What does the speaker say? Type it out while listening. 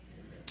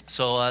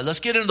So let's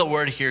get into the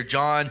word here.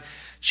 John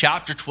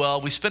chapter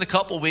 12. We spent a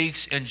couple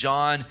weeks in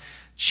John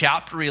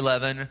chapter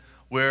 11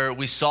 where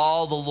we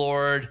saw the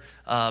Lord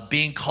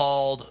being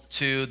called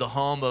to the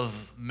home of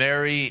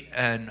Mary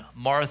and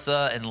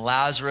Martha and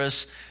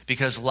Lazarus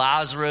because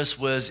Lazarus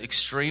was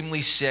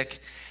extremely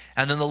sick.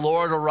 And then the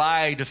Lord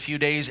arrived a few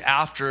days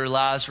after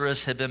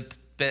Lazarus had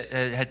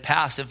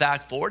passed. In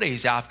fact, 4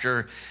 days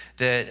after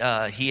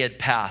that he had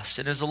passed.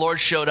 And as the Lord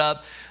showed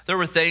up, there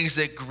were things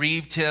that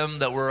grieved him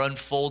that were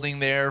unfolding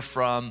there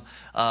from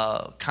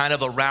kind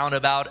of a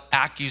roundabout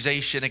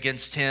accusation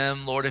against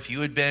him. Lord, if you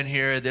had been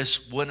here,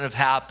 this wouldn't have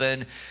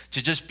happened.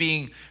 To just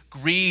being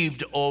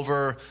grieved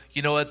over,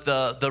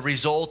 the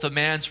result of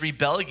man's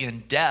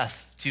rebellion,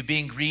 death. To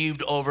being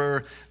grieved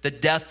over the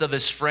death of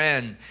his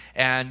friend,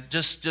 and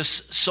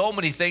just so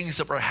many things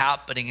that were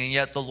happening. And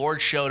yet the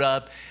Lord showed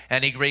up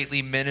and he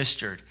greatly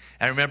ministered.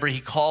 And remember, he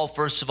called,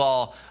 first of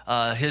all,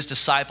 his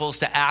disciples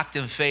to act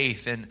in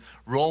faith and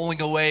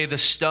rolling away the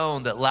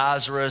stone that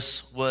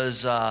Lazarus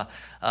was,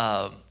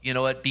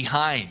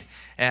 behind.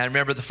 And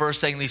remember, the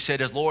first thing they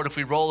said is, Lord, if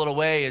we roll it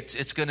away,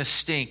 it's going to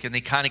stink. And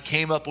they kind of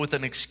came up with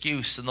an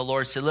excuse. And the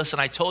Lord said, listen,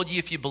 I told you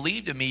if you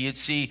believed in me, you'd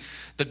see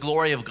the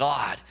glory of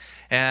God.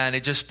 And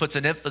it just puts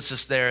an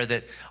emphasis there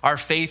that our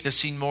faith is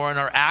seen more in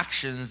our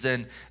actions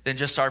than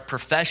just our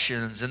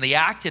professions. And they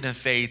acted in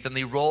faith, and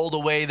they rolled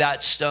away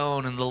that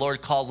stone, and the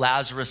Lord called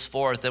Lazarus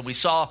forth. And we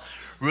saw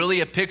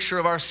really a picture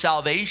of our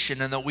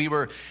salvation, and that we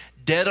were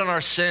dead on our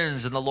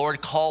sins, and the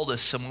Lord called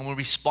us. And when we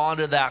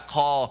responded to that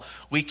call,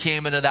 we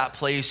came into that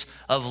place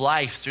of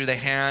life through the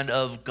hand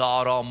of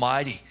God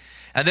Almighty.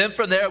 And then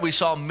from there, we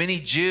saw many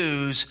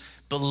Jews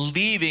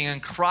believing in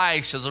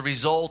Christ as a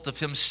result of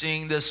him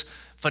seeing this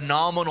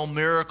phenomenal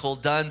miracle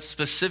done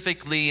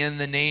specifically in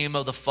the name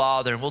of the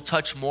Father. And we'll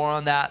touch more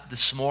on that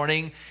this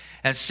morning.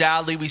 And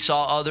sadly, we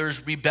saw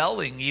others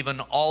rebelling even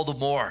all the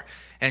more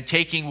and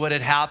taking what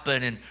had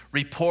happened and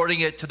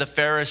reporting it to the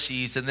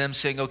Pharisees and them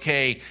saying,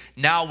 okay,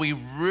 now we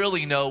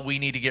really know we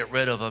need to get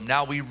rid of him.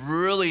 Now we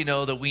really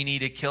know that we need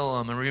to kill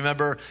him. And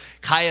remember,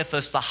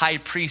 Caiaphas, the high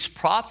priest,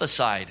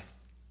 prophesied.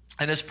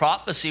 And his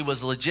prophecy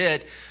was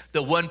legit,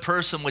 that one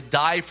person would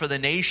die for the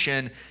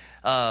nation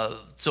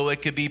so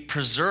it could be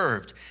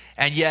preserved.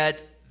 And yet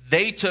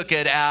they took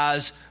it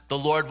as the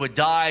Lord would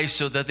die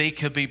so that they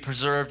could be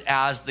preserved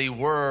as they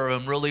were.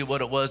 And really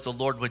what it was, the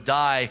Lord would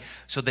die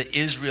so that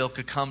Israel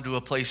could come to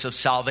a place of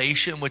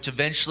salvation, which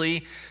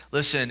eventually,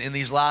 listen, in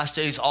these last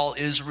days, all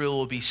Israel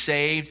will be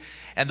saved.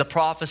 And the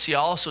prophecy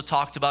also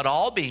talked about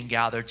all being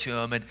gathered to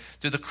him. And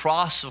through the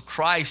cross of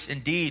Christ,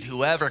 indeed,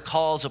 whoever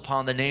calls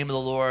upon the name of the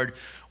Lord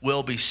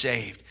will be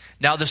saved.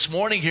 Now this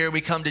morning here we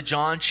come to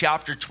John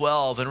chapter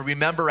 12, and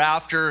remember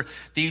after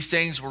these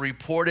things were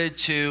reported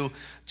to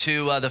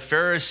the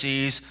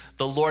Pharisees,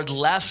 the Lord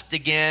left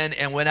again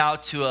and went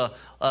out to a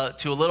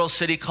little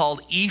city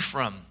called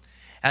Ephraim.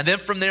 And then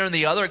from there in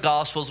the other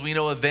Gospels, we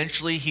know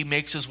eventually he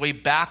makes his way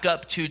back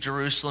up to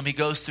Jerusalem. He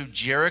goes through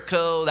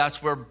Jericho.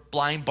 That's where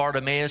blind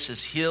Bartimaeus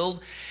is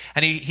healed.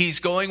 And he's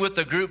going with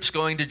the groups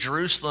going to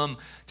Jerusalem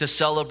to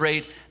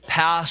celebrate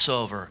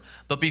Passover.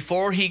 But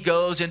before he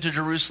goes into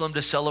Jerusalem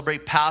to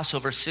celebrate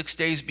Passover, 6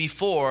 days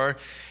before,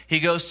 he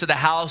goes to the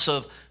house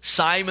of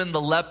Simon the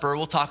leper.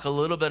 We'll talk a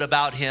little bit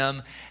about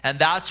him. And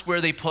that's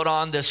where they put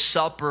on this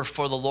supper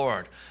for the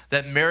Lord,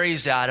 that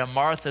Mary's at, and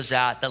Martha's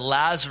at, that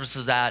Lazarus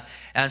is at,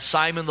 and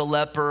Simon the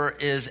leper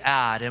is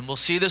at. And we'll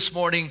see this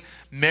morning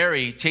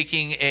Mary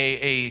taking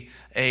a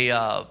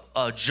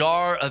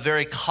jar of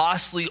very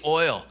costly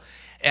oil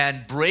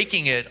and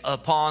breaking it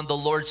upon the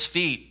Lord's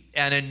feet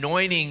and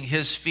anointing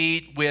his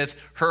feet with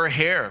her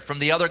hair. From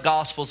the other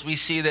Gospels, we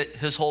see that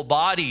his whole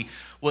body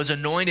was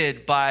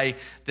anointed by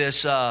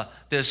this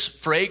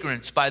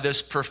fragrance, by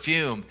this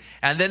perfume.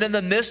 And then in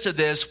the midst of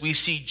this, we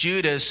see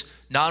Judas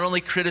not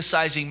only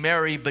criticizing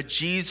Mary, but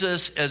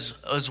Jesus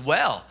as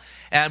well.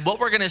 And what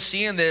we're going to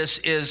see in this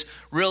is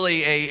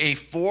really a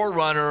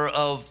forerunner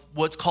of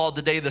what's called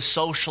today the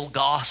social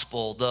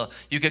gospel.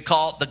 You could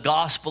call it the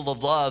gospel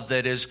of love,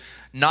 that is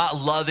not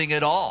loving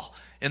at all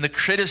in the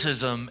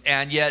criticism.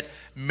 And yet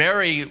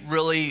Mary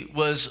really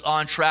was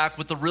on track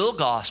with the real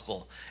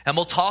gospel. And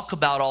we'll talk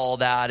about all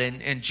that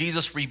and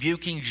Jesus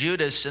rebuking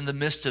Judas in the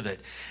midst of it.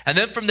 And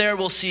then from there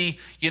we'll see,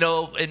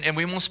 and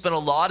we won't spend a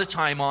lot of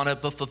time on it,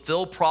 but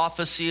fulfill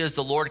prophecy as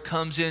the Lord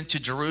comes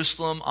into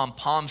Jerusalem on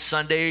Palm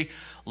Sunday,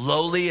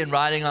 lowly and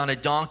riding on a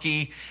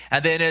donkey.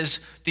 And then as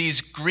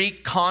these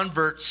Greek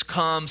converts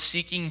come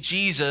seeking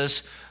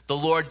Jesus, the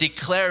Lord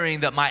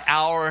declaring that my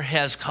hour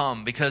has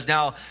come, because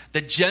now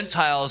the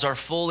Gentiles are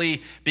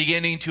fully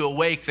beginning to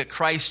awake that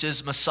Christ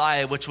is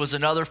Messiah, which was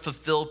another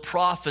fulfilled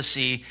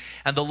prophecy,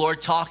 and the Lord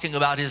talking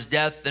about his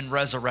death and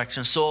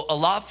resurrection. So a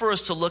lot for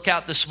us to look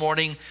at this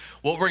morning.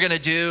 What we're going to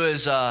do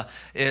is we're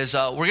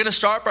going to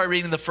start by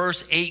reading the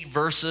first 8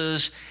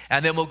 verses,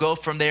 and then we'll go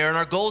from there. And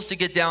our goal is to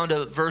get down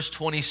to verse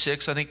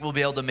 26. I think we'll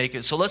be able to make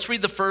it. So let's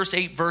read the first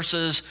 8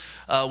 verses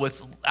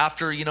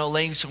after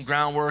laying some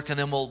groundwork, and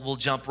then we'll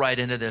jump right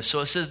into this.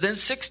 So it says, then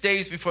 6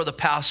 days before the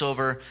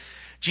Passover,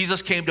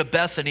 Jesus came to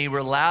Bethany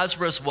where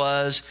Lazarus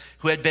was,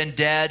 who had been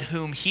dead,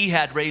 whom he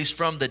had raised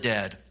from the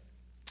dead.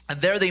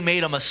 And there they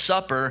made him a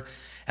supper,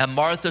 and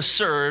Martha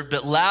served,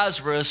 but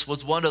Lazarus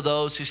was one of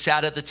those who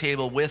sat at the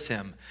table with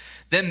him.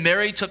 Then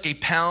Mary took a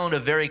pound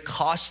of very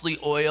costly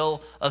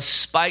oil of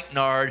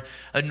spikenard,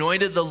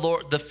 anointed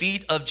the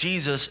feet of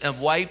Jesus, and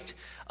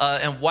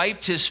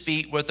wiped his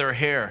feet with her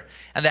hair.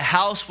 And the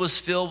house was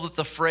filled with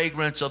the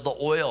fragrance of the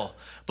oil.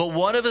 But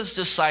one of his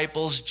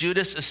disciples,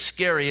 Judas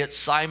Iscariot,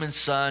 Simon's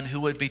son, who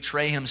would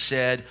betray him,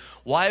 said,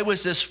 "Why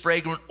was this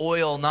fragrant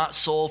oil not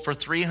sold for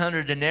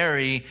 300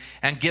 denarii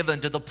and given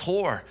to the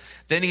poor?"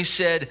 Then he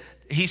said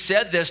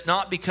this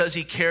not because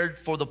he cared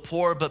for the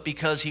poor, but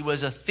because he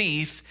was a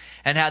thief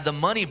and had the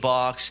money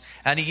box,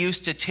 and he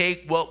used to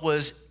take what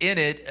was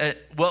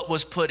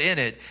put in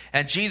it.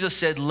 And Jesus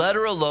said, "Let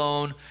her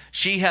alone.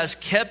 She has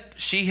kept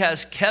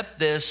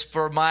this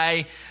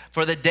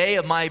for the day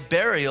of my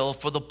burial.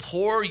 For the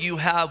poor you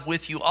have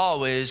with you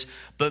always,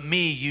 but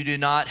me you do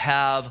not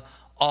have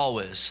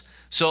always."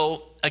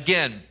 So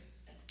again,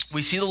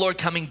 we see the Lord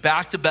coming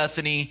back to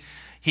Bethany.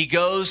 He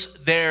goes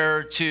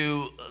there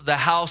to the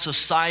house of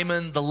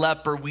Simon the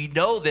leper. We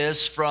know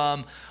this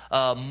from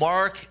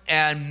Mark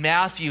and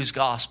Matthew's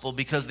gospel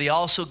because they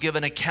also give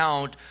an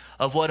account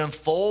of what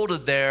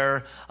unfolded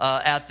there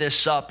at this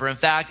supper. In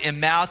fact, in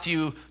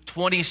Matthew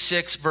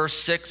 26, verse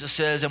 6, it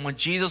says, "And when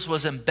Jesus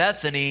was in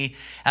Bethany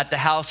at the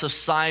house of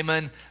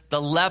Simon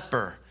the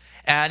leper."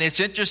 And it's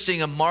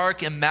interesting, in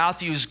Mark and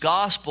Matthew's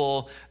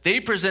gospel, they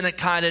present it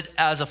kind of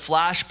as a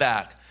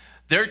flashback.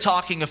 They're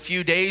talking a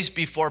few days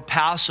before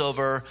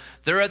Passover.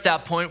 They're at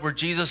that point where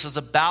Jesus is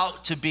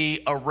about to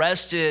be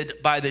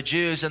arrested by the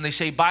Jews. And they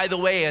say, by the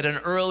way, at an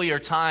earlier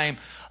time,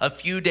 a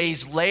few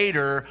days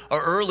later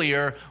or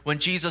earlier, when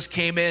Jesus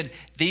came in,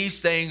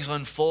 these things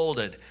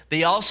unfolded.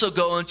 They also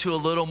go into a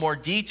little more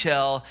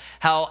detail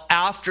how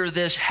after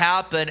this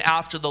happened,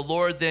 after the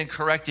Lord then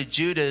corrected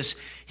Judas,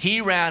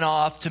 he ran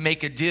off to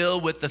make a deal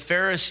with the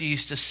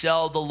Pharisees to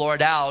sell the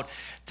Lord out.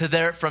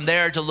 From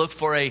there to look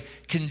for a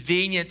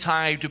convenient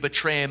time to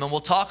betray him. And we'll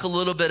talk a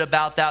little bit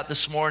about that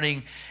this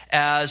morning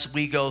as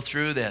we go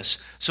through this.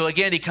 So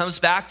again, he comes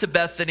back to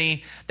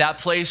Bethany, that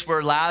place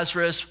where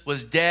Lazarus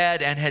was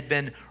dead and had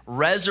been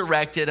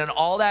resurrected, and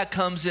all that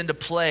comes into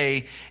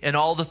play in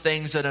all the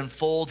things that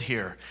unfold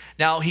here.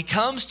 Now, he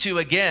comes to,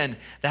 again,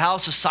 the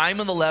house of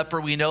Simon the leper.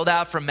 We know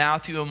that from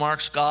Matthew and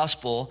Mark's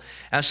gospel.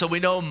 And so we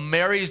know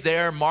Mary's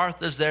there,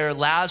 Martha's there,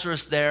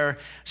 Lazarus there,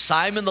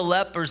 Simon the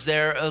leper's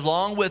there,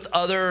 along with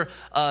other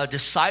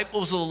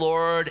disciples of the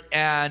Lord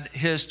and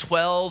his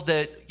 12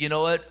 that,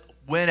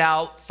 went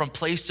out from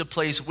place to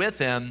place with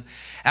him.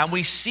 And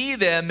we see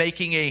them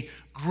making a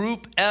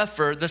group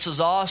effort, this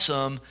is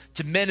awesome,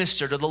 to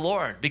minister to the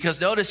Lord.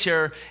 Because notice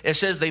here, it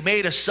says they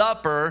made a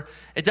supper.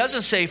 It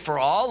doesn't say for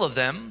all of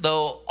them,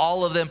 though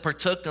all of them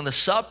partook in the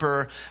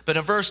supper. But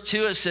in verse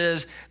 2, it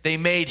says they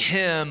made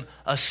him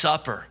a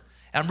supper.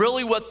 And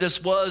really what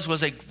this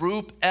was a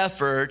group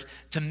effort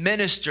to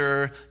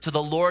minister to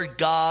the Lord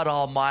God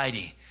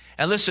Almighty.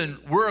 And listen,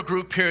 we're a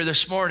group here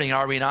this morning,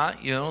 are we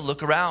not?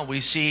 Look around.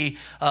 We see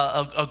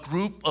a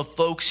group of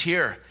folks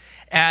here.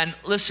 And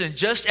listen,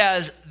 just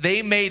as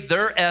they made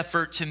their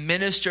effort to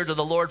minister to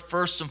the Lord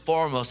first and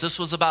foremost, this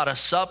was about a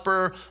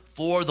supper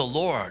for the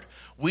Lord.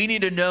 We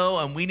need to know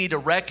and we need to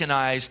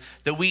recognize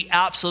that we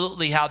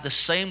absolutely have the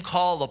same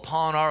call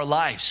upon our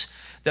lives.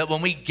 That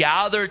when we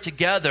gather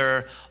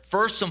together,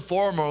 first and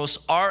foremost,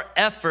 our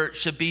effort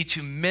should be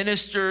to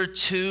minister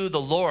to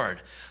the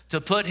Lord, to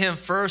put him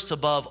first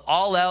above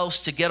all else,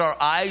 to get our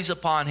eyes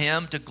upon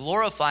him, to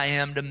glorify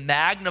him, to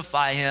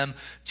magnify him,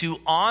 to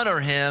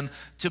honor him,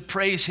 to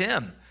praise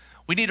him.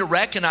 We need to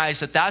recognize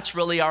that that's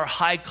really our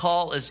high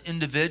call as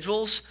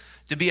individuals,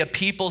 to be a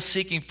people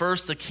seeking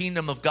first the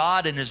kingdom of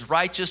God and his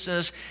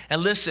righteousness.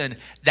 And listen,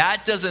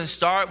 that doesn't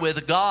start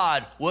with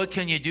God, what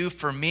can you do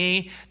for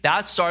me?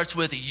 That starts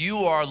with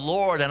you are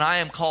Lord, and I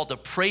am called to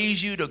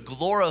praise you, to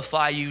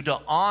glorify you, to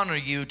honor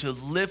you, to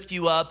lift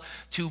you up,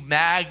 to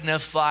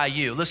magnify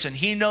you. Listen,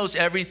 he knows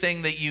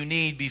everything that you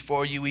need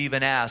before you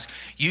even ask.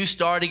 You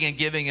starting and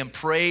giving him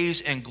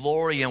praise and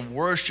glory and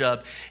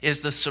worship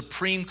is the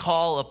supreme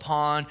call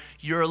upon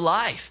your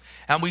life.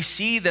 And we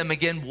see them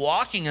again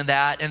walking in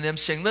that and them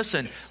saying,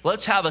 listen,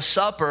 let's have a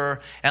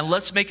supper and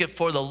let's make it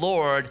for the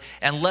Lord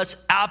and let's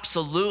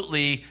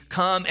absolutely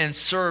come and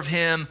serve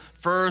him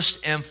first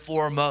and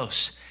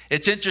foremost.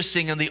 It's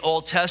interesting, in the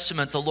Old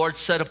Testament, the Lord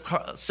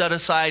set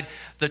aside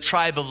the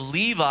tribe of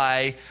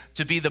Levi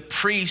to be the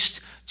priest,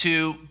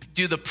 to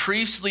do the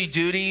priestly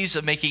duties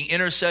of making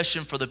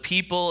intercession for the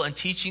people and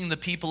teaching the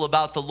people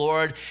about the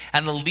Lord.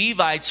 And the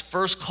Levites'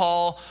 first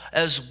call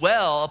as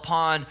well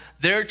upon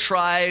their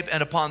tribe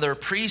and upon their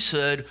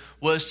priesthood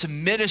was to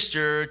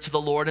minister to the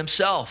Lord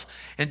himself.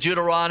 In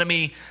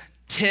Deuteronomy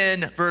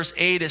 10 verse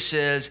 8, it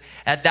says,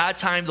 at that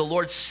time the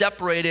Lord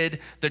separated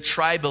the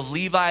tribe of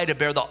Levi to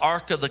bear the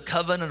ark of the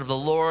covenant of the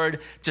Lord,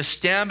 to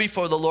stand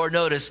before the Lord,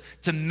 notice,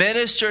 to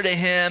minister to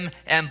him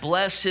and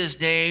bless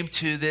his name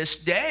to this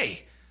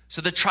day.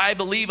 So the tribe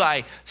of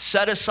Levi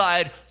set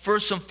aside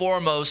first and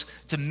foremost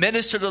to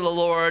minister to the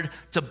Lord,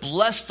 to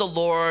bless the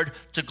Lord,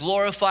 to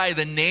glorify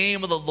the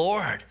name of the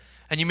Lord.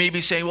 And you may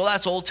be saying, well,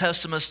 that's Old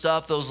Testament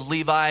stuff, those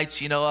Levites,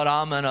 you know what,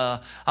 I'm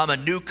a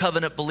new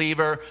covenant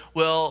believer.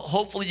 Well,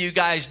 hopefully you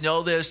guys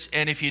know this,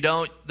 and if you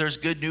don't, there's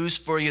good news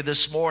for you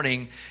this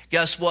morning.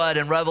 Guess what?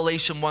 In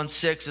Revelation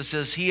 1:6, it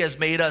says, he has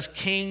made us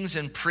kings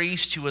and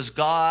priests to his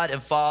God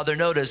and Father.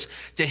 Notice,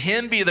 to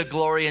him be the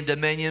glory and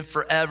dominion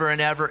forever and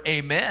ever.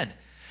 Amen.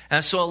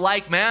 And so in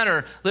like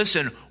manner,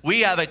 listen,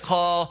 we have a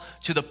call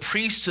to the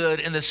priesthood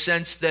in the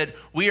sense that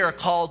we are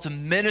called to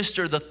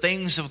minister the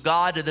things of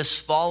God to this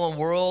fallen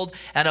world.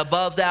 And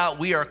above that,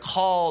 we are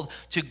called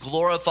to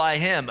glorify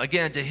him.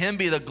 Again, to him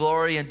be the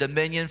glory and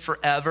dominion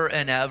forever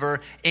and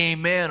ever.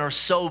 Amen. Or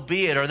so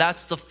be it. Or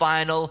that's the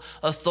final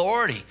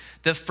authority.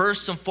 That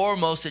first and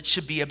foremost, it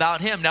should be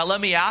about him. Now, let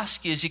me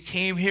ask you, as you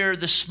came here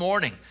this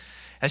morning,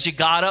 as you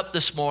got up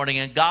this morning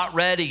and got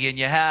ready and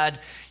you had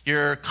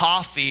your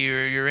coffee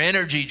or your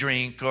energy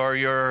drink or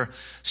your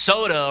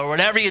soda or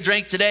whatever you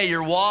drank today,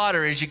 your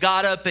water, as you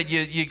got up and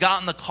you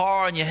got in the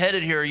car and you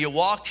headed here, you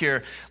walked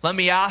here, let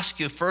me ask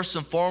you, first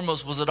and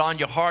foremost, was it on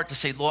your heart to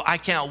say, Lord, I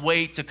can't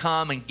wait to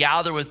come and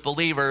gather with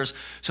believers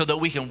so that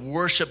we can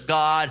worship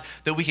God,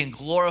 that we can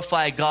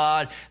glorify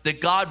God,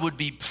 that God would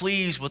be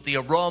pleased with the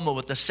aroma,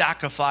 with the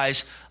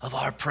sacrifice of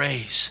our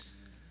praise?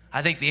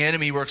 I think the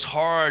enemy works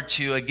hard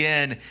to,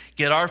 again,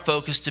 get our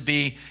focus to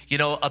be,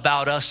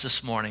 about us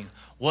this morning.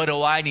 What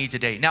do I need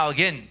today? Now,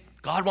 again,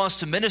 God wants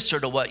to minister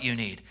to what you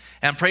need.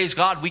 And praise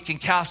God, we can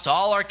cast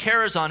all our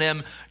cares on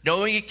him,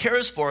 knowing he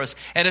cares for us.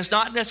 And it's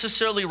not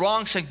necessarily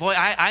wrong saying, boy,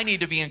 I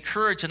need to be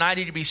encouraged and I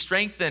need to be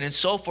strengthened and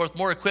so forth,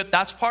 more equipped.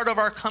 That's part of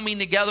our coming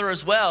together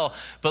as well.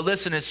 But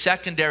listen, it's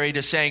secondary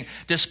to saying,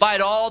 despite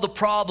all the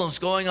problems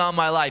going on in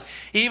my life,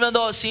 even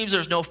though it seems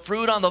there's no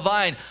fruit on the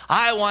vine,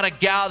 I want to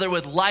gather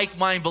with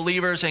like-minded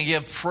believers and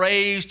give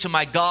praise to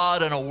my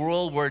God in a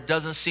world where it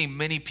doesn't seem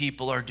many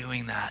people are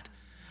doing that.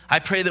 I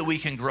pray that we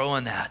can grow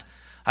in that.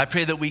 I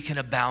pray that we can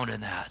abound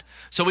in that.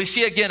 So we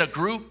see again a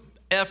group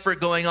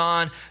effort going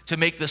on to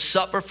make the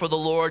supper for the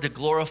Lord, to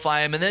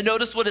glorify him. And then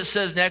notice what it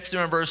says next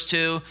there in verse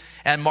 2,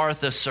 and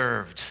Martha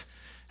served.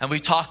 And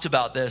we talked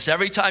about this.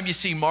 Every time you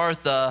see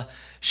Martha,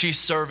 she's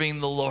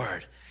serving the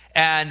Lord.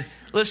 And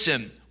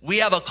listen, we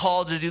have a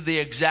call to do the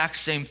exact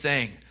same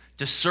thing,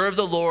 to serve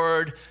the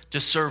Lord,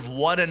 to serve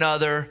one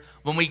another.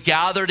 When we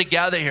gather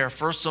together here,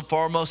 first and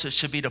foremost, it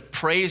should be to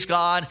praise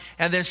God.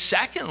 And then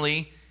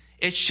secondly,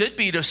 it should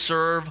be to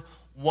serve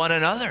one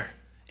another.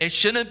 It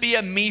shouldn't be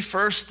a me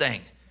first thing.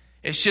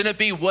 It shouldn't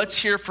be what's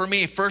here for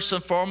me. First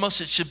and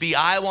foremost, it should be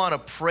I want to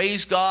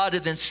praise God.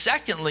 And then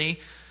secondly,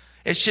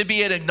 it should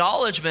be an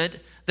acknowledgement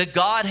that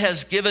God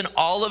has given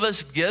all of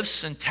us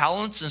gifts and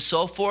talents and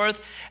so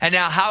forth. And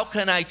now how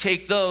can I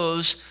take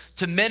those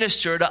to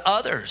minister to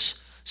others?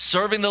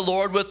 Serving the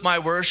Lord with my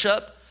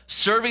worship,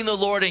 serving the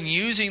Lord and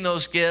using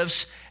those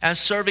gifts, and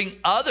serving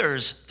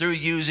others through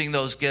using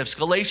those gifts.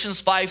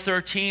 Galatians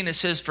 5:13, it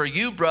says, for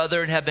you,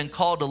 brethren, have been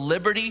called to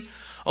liberty.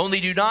 Only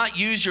do not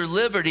use your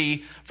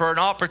liberty for an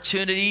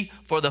opportunity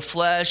for the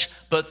flesh,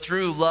 but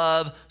through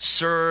love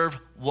serve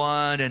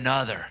one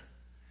another.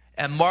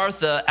 And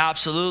Martha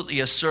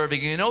absolutely is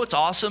serving. You know what's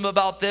awesome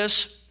about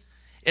this?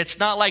 It's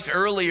not like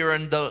earlier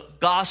in the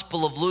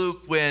Gospel of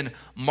Luke when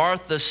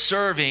Martha's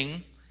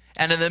serving,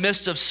 and in the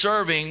midst of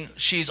serving,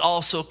 she's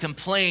also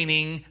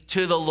complaining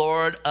to the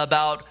Lord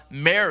about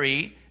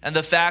Mary and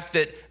the fact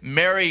that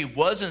Mary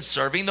wasn't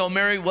serving, though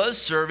Mary was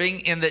serving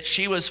in that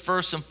she was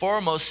first and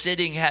foremost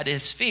sitting at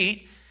his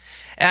feet.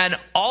 And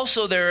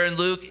also there in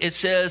Luke, it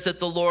says that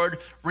the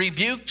Lord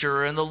rebuked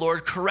her and the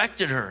Lord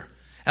corrected her.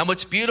 And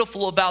what's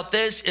beautiful about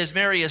this is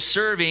Mary is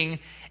serving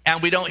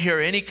and we don't hear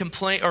any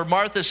complaint, or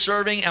Martha's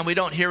serving and we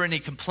don't hear any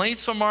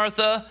complaints from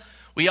Martha.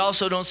 We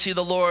also don't see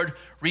the Lord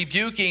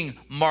rebuking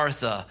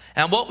Martha.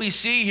 And what we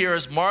see here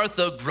is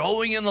Martha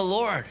growing in the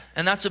Lord.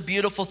 And that's a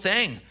beautiful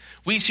thing.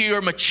 We see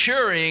her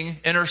maturing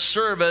in her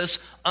service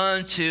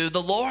unto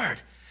the Lord.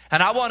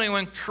 And I want to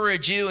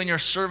encourage you in your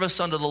service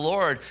unto the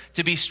Lord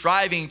to be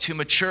striving to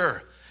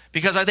mature.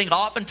 Because I think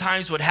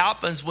oftentimes what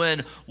happens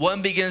when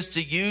one begins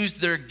to use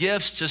their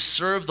gifts to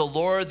serve the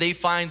Lord, they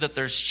find that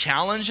there's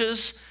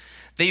challenges.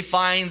 They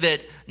find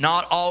that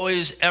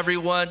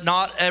everyone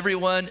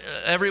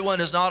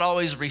is not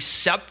always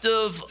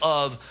receptive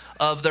of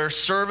their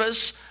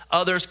service.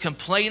 Others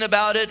complain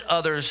about it.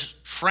 Others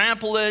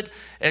trample it.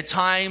 At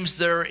times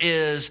there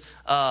is,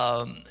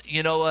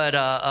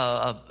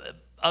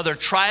 other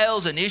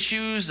trials and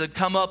issues that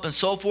come up and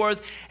so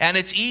forth. And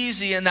it's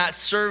easy in that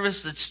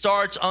service that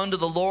starts unto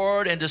the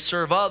Lord and to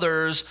serve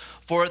others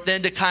for it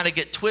then to kind of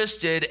get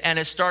twisted and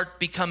it start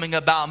becoming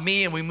about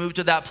me. And we move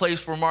to that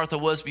place where Martha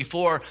was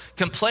before,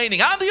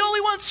 complaining, I'm the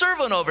only one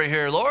serving over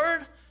here,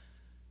 Lord.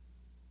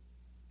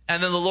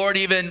 And then the Lord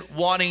even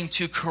wanting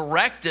to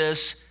correct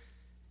us.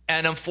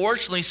 And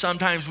unfortunately,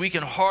 sometimes we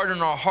can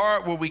harden our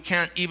heart where we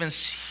can't even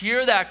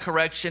hear that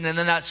correction. And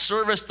then that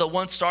service that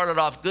once started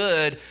off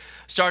good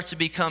starts to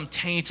become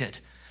tainted.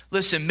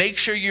 Listen, make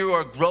sure you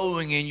are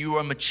growing and you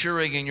are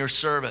maturing in your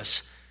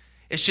service.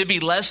 It should be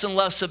less and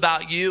less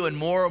about you and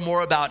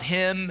more about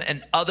him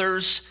and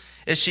others.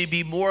 It should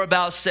be more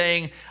about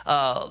saying,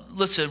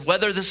 listen,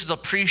 whether this is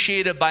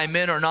appreciated by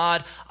men or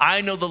not,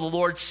 I know that the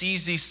Lord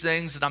sees these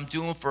things that I'm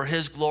doing for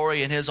his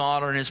glory and his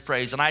honor and his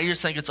praise. And I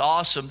just think it's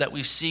awesome that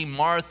we see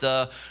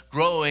Martha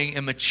growing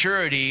in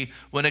maturity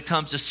when it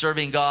comes to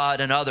serving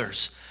God and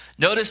others.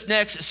 Notice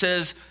next it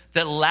says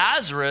that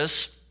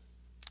Lazarus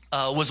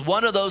was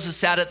one of those who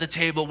sat at the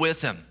table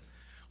with him.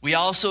 We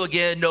also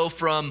again know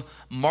from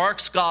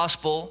Mark's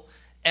gospel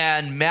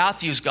and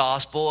Matthew's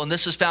gospel, and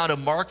this is found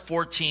in Mark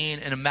 14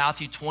 and in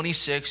Matthew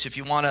 26, if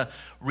you want to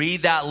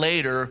read that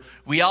later.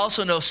 We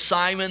also know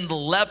Simon the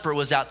leper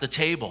was at the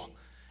table.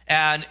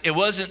 And it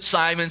wasn't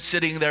Simon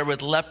sitting there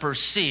with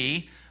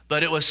leprosy,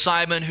 but it was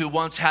Simon who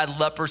once had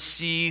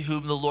leprosy,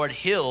 whom the Lord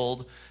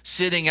healed,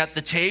 sitting at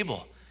the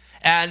table.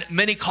 And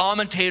many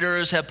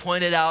commentators have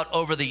pointed out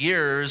over the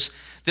years,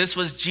 this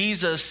was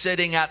Jesus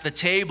sitting at the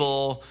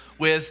table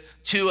with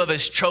two of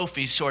his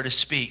trophies, so to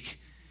speak.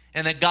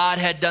 And that God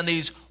had done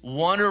these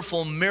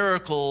wonderful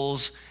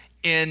miracles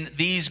in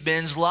these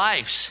men's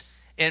lives.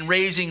 And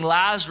raising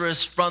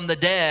Lazarus from the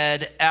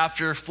dead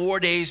after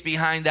 4 days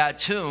behind that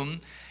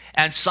tomb.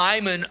 And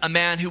Simon, a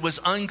man who was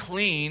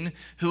unclean,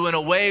 who in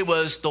a way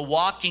was the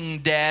walking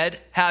dead,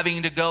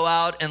 having to go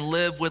out and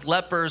live with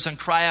lepers and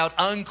cry out,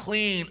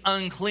 unclean,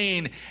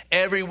 unclean,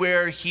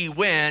 everywhere he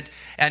went.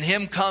 And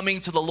him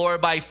coming to the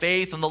Lord by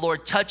faith and the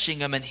Lord touching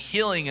him and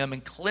healing him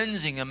and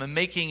cleansing him and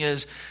making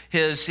his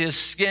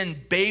skin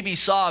baby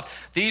soft.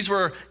 These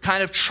were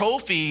kind of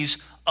trophies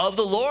of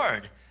the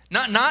Lord.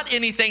 Not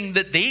anything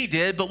that they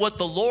did, but what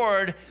the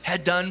Lord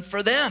had done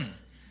for them.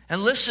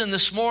 And listen,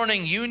 this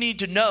morning, you need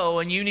to know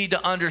and you need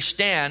to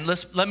understand.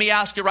 Let me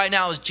ask you right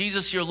now, is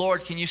Jesus your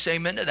Lord? Can you say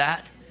amen to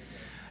that?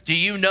 Do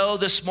you know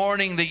this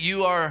morning that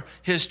you are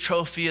his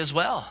trophy as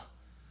well?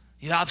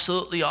 You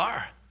absolutely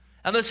are.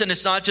 And listen,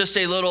 it's not just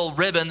a little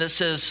ribbon that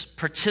says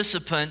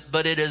participant,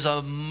 but it is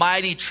a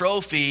mighty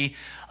trophy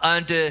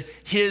unto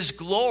his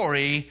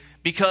glory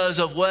because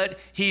of what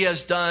he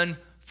has done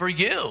for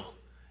you.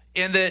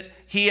 In that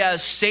he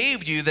has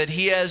saved you, that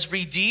he has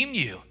redeemed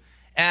you.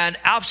 And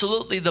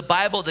absolutely, the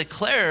Bible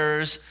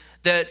declares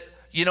that,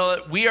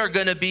 we are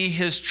going to be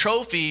his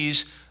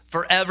trophies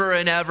forever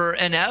and ever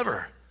and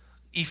ever.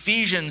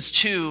 Ephesians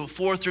 2,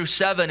 4 through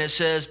 7, it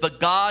says, but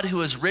God,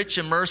 who is rich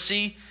in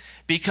mercy,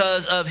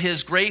 because of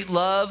his great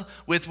love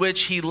with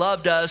which he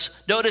loved us.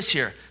 Notice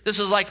here, this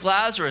is like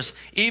Lazarus.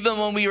 Even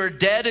when we were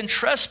dead in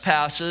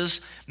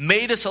trespasses,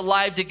 made us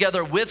alive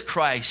together with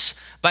Christ.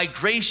 By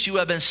grace you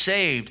have been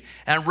saved,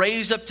 and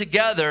raised up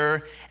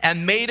together,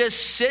 and made us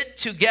sit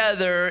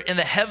together in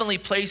the heavenly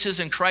places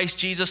in Christ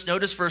Jesus.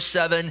 Notice verse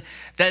 7,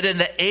 that in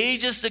the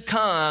ages to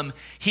come,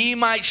 he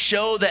might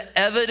show the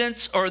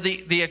evidence or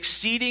the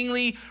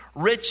exceedingly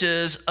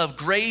riches of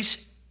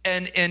grace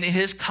and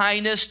his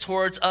kindness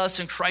towards us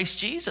in Christ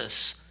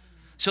Jesus.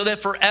 So that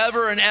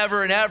forever and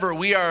ever and ever,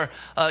 we are,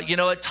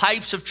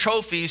 types of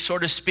trophies, so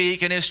to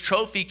speak, in his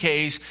trophy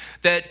case,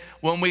 that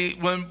when we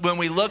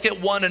look at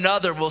one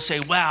another, we'll say,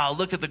 wow,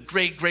 look at the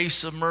great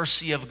grace and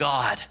mercy of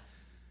God,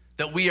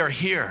 that we are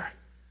here.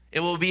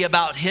 It will be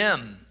about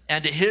him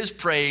and to his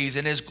praise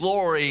and his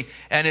glory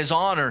and his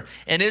honor.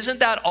 And isn't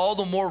that all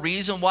the more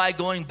reason why,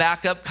 going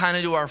back up kind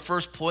of to our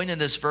first point in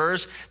this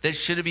verse, that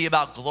should be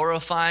about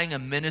glorifying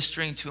and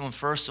ministering to him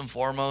first and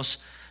foremost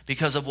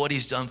because of what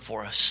he's done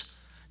for us.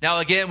 Now,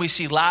 again, we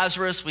see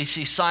Lazarus, we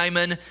see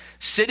Simon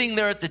sitting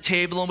there at the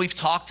table, and we've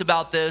talked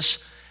about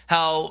this,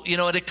 how,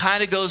 it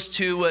kind of goes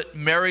to what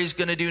Mary's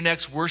going to do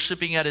next,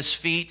 worshiping at his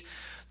feet,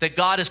 that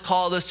God has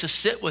called us to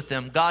sit with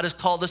him. God has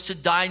called us to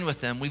dine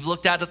with him. We've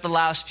looked at it the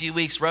last few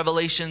weeks,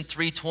 Revelation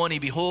 3:20,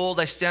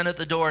 behold, I stand at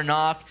the door and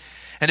knock,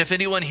 and if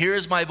anyone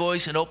hears my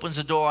voice and opens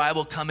the door, I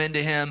will come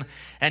into him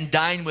and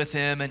dine with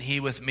him and he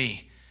with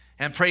me.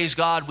 And praise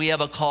God, we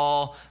have a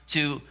call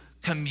to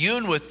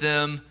commune with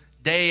them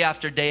day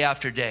after day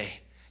after day.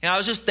 And I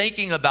was just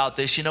thinking about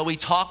this. We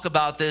talk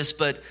about this,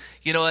 but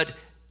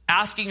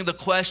asking the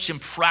question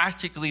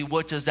practically,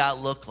 what does that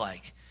look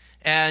like?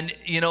 And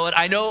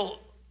I know,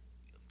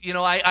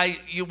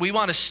 we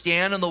want to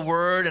stand in the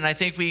Word, and I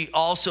think we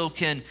also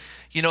can,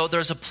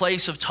 there's a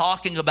place of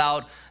talking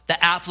about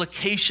the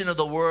application of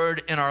the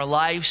Word in our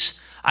lives.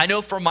 I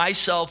know for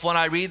myself, when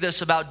I read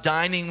this about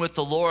dining with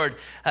the Lord,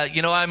 I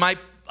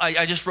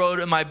just wrote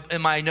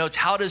in my notes,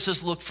 how does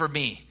this look for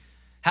me?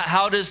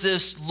 How does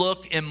this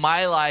look in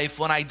my life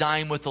when I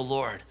dine with the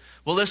Lord?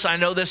 Well, listen, I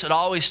know this, it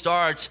always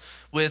starts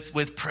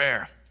with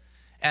prayer.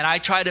 And I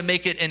try to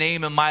make it an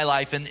aim in my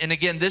life. And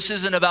again, this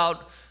isn't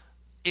about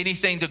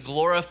anything to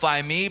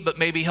glorify me, but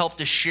maybe help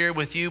to share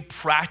with you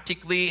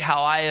practically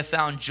how I have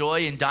found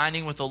joy in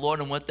dining with the Lord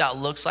and what that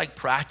looks like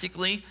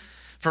practically.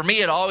 For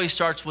me, it always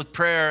starts with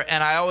prayer,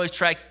 and I always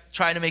try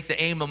to make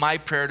the aim of my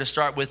prayer to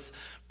start with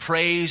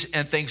praise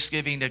and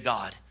thanksgiving to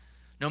God.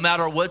 No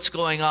matter what's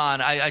going on,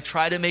 I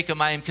try to make a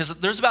mind, because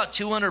there's about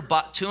 200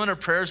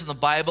 prayers in the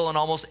Bible, and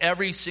almost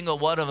every single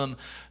one of them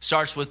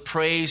starts with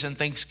praise and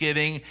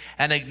thanksgiving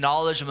and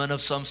acknowledgement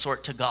of some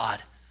sort to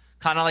God.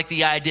 Kind of like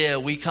the idea,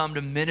 we come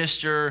to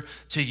minister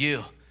to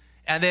you.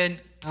 And then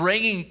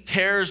bringing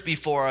cares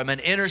before him and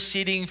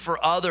interceding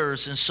for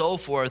others and so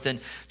forth,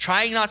 and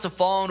trying not to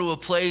fall into a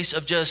place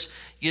of just,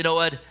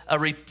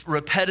 a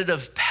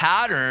repetitive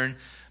pattern,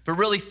 but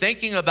really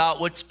thinking about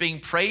what's being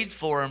prayed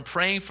for and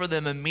praying for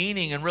them in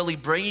meaning, and really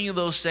bringing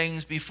those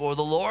things before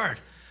the Lord.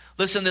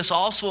 Listen, this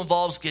also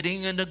involves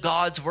getting into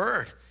God's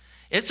word.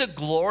 It's a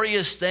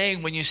glorious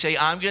thing when you say,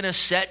 I'm going to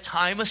set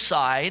time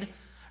aside,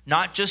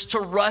 not just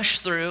to rush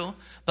through,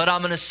 but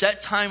I'm going to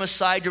set time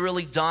aside to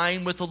really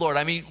dine with the Lord.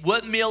 I mean,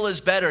 what meal is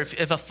better?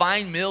 If a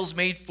fine meal's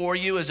made for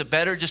you, is it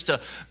better just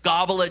to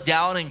gobble it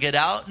down and get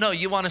out? No,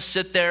 you want to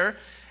sit there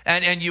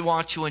and you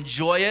want to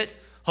enjoy it.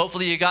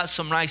 Hopefully you got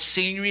some nice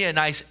scenery, a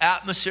nice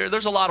atmosphere.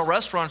 There's a lot of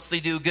restaurants, they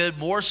do good,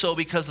 more so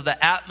because of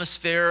the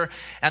atmosphere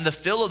and the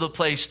feel of the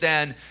place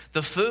than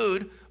the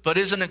food. But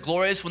isn't it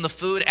glorious when the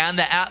food and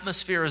the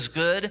atmosphere is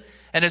good?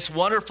 And it's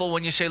wonderful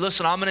when you say,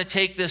 listen, I'm going to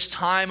take this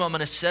time, I'm going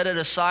to set it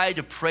aside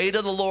to pray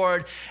to the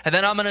Lord, and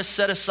then I'm going to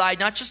set aside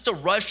not just to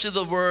rush to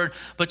the word,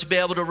 but to be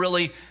able to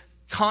really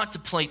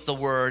contemplate the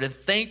word and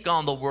think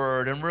on the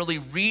word and really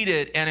read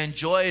it and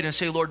enjoy it and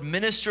say, Lord,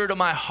 minister to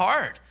my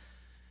heart.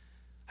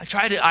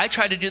 I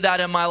try to do that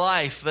in my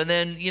life. And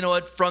then,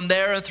 from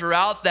there and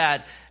throughout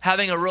that,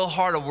 having a real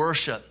heart of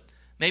worship.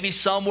 Maybe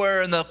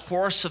somewhere in the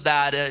course of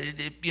that,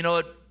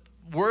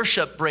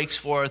 worship breaks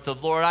forth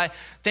of, Lord, I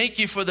thank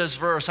you for this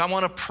verse. I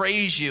want to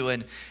praise you,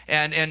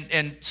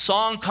 and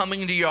song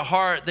coming into your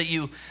heart that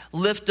you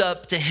lift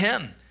up to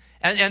him.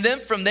 And then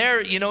from there,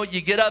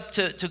 you get up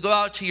to go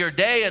out to your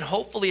day, and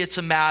hopefully it's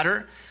a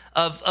matter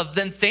of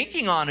then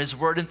thinking on his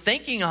word and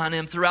thinking on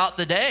him throughout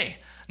the day.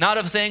 Not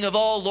a thing of,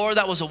 oh, Lord,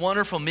 that was a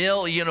wonderful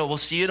meal. We'll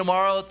see you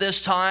tomorrow at this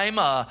time.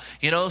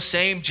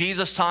 Same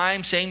Jesus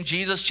time, same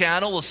Jesus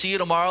channel. We'll see you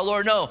tomorrow,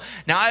 Lord. No,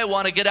 now I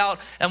want to get out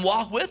and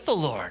walk with the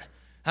Lord.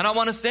 And I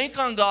want to think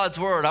on God's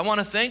word. I want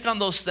to think on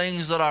those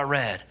things that I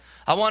read.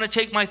 I want to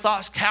take my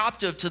thoughts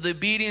captive to the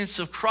obedience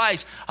of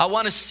Christ. I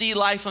want to see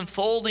life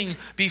unfolding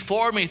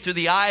before me through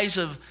the eyes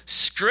of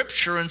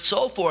Scripture and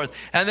so forth.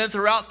 And then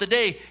throughout the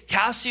day,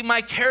 casting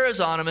my cares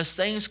on him as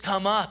things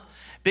come up.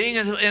 Being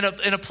in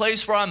a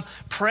place where I'm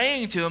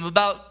praying to him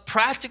about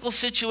practical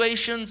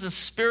situations and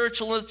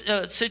spiritual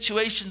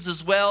situations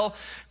as well.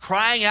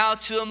 Crying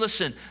out to him.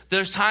 Listen,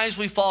 there's times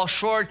we fall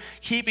short,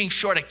 keeping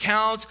short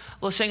accounts.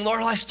 Saying,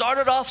 Lord, I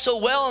started off so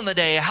well in the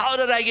day. How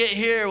did I get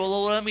here?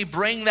 Well, let me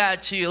bring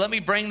that to you. Let me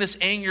bring this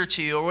anger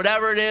to you, or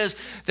whatever it is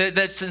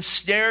that's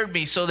ensnared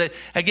me. So that,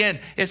 again,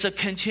 it's a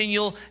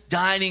continual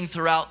dining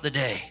throughout the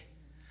day.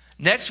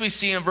 Next we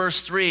see in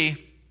verse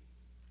 3,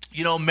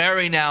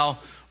 Mary now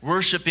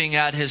worshiping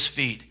at his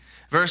feet.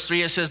 Verse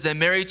 3, it says, Then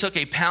Mary took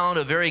a pound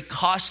of very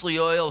costly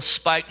oil of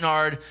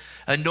spikenard,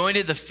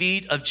 anointed the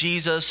feet of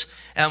Jesus,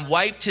 and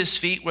wiped his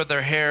feet with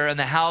her hair, and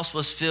the house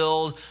was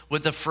filled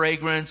with the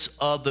fragrance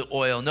of the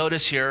oil.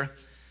 Notice here,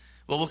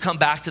 we'll come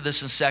back to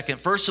this in a second.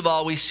 First of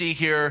all, we see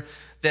here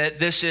that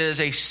this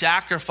is a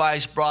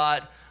sacrifice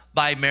brought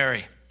by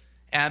Mary.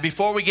 And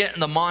before we get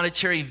in the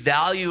monetary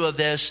value of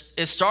this,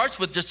 it starts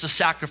with just a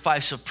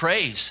sacrifice of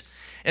praise,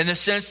 in the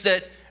sense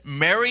that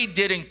Mary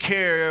didn't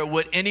care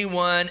what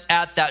anyone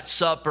at that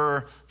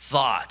supper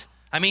thought.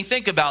 I mean,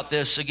 think about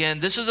this again.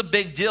 This is a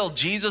big deal.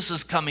 Jesus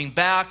is coming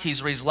back.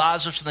 He's raised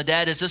Lazarus from the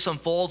dead. As this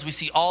unfolds, we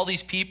see all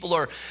these people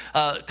are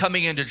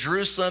coming into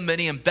Jerusalem,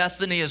 many in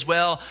Bethany as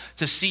well,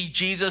 to see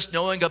Jesus,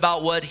 knowing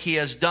about what he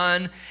has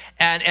done.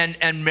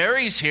 And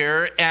Mary's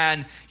here.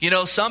 And,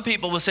 some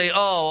people will say,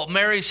 oh,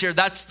 Mary's here.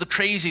 That's the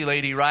crazy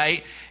lady,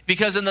 right?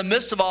 Because in the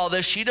midst of all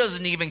this, she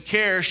doesn't even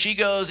care. She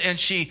goes and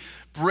she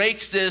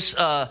breaks this,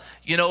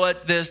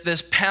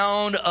 this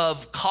pound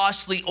of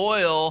costly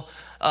oil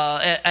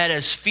at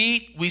his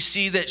feet. We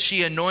see that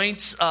she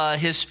anoints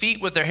his feet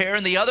with her hair.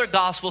 And the other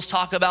Gospels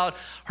talk about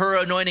her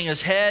anointing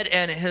his head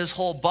and his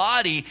whole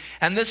body.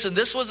 And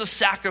this was a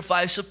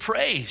sacrifice of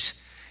praise.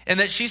 And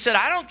that she said,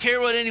 I don't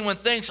care what anyone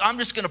thinks. I'm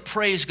just going to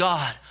praise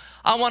God.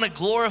 I want to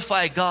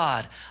glorify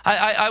God.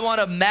 I want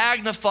to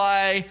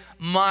magnify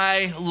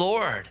my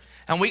Lord.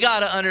 And we got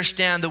to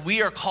understand that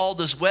we are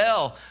called as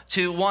well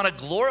to want to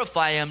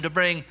glorify him, to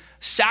bring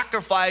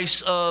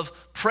sacrifice of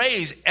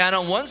praise. And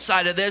on one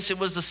side of this, it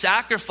was the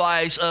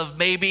sacrifice of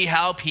maybe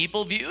how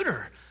people viewed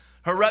her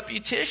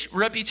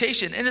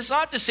reputation. And it's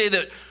not to say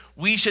that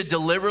we should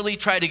deliberately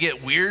try to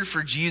get weird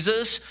for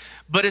Jesus,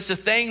 but it's a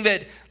thing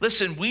that,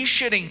 listen, we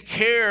shouldn't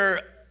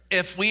care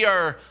if we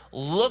are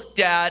looked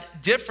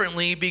at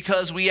differently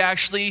because we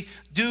actually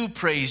do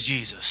praise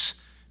Jesus,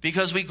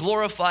 because we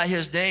glorify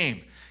his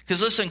name.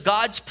 Because listen,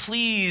 God's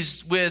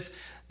pleased with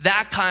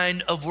that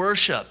kind of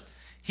worship.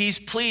 He's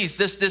pleased.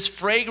 This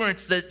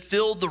fragrance that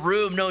filled the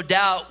room, no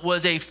doubt,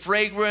 was a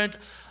fragrant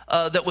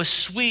that was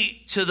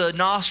sweet to the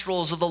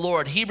nostrils of the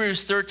Lord.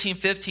 Hebrews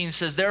 13:15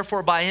 says,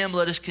 Therefore by him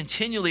let us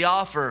continually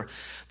offer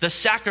the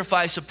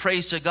sacrifice of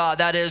praise to God.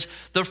 That is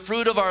the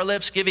fruit of our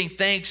lips giving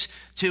thanks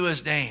to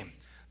his name.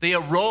 The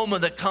aroma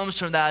that comes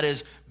from that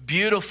is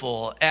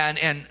beautiful.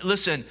 And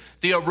listen,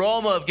 the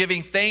aroma of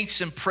giving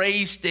thanks and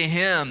praise to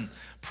him,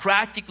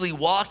 practically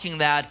walking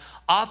that,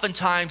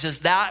 oftentimes is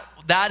that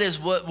is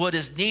what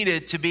is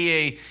needed to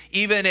be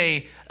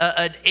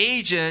an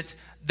agent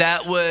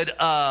that would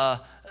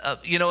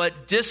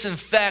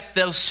disinfect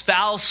those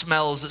foul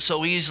smells that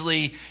so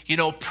easily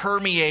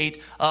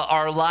permeate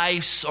our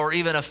lives or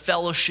even a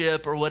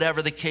fellowship or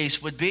whatever the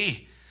case would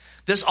be.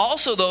 This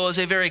also, though, is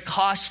a very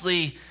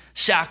costly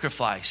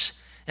sacrifice.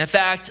 In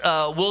fact,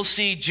 we'll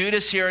see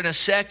Judas here in a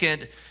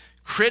second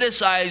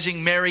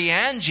criticizing Mary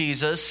and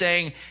Jesus,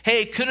 saying,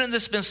 hey, couldn't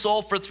this have been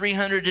sold for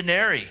 300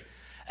 denarii?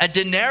 A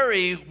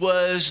denarii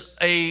was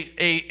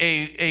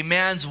a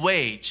man's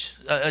wage.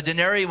 A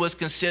denarii was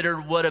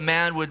considered what a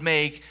man would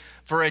make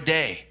for a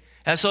day.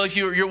 And so if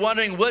you're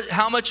wondering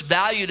how much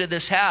value did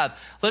this have,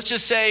 let's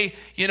just say,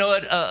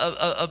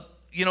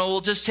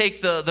 we'll just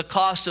take the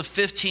cost of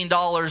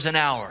 $15 an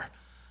hour.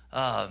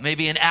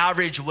 Maybe an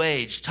average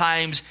wage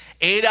times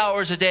 8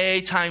 hours a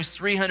day times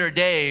 300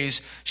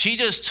 days. She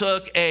just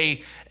took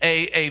a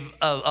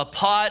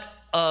pot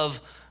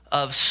of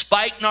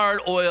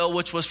spikenard oil,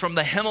 which was from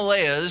the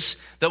Himalayas,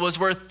 that was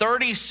worth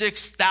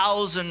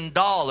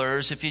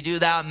 $36,000. If you do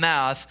that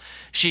math,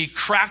 she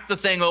cracked the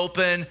thing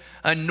open,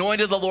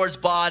 anointed the Lord's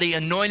body,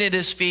 anointed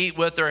his feet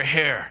with her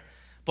hair.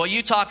 But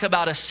you talk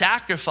about a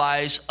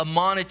sacrifice, a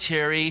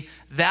monetary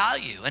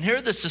value. And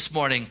hear this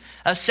morning.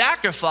 A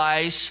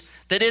sacrifice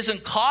that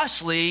isn't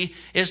costly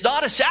is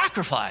not a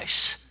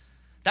sacrifice.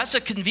 That's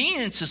a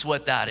convenience is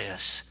what that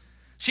is.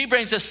 She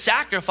brings a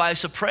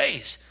sacrifice of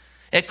praise.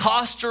 It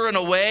cost her in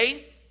a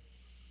way,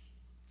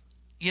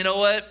 you know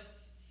what?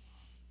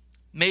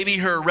 Maybe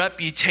her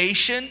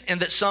reputation, and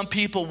that some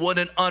people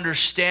wouldn't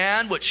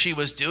understand what she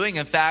was doing.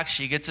 In fact,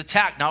 she gets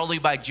attacked, not only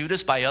by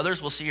Judas, by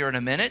others. We'll see her in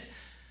a minute.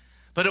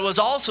 But it was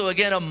also,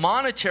 again, a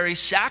monetary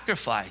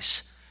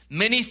sacrifice.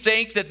 Many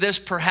think that this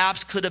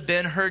perhaps could have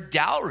been her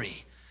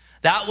dowry,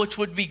 that which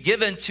would be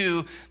given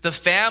to the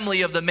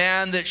family of the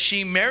man that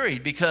she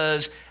married,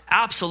 because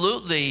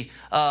absolutely,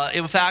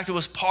 in fact, it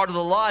was part of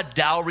the law,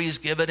 dowries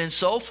given and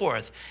so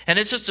forth. And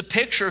it's just a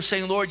picture of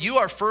saying, Lord, you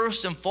are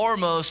first and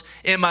foremost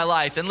in my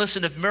life. And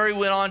listen, if Mary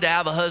went on to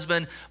have a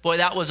husband, boy,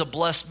 that was a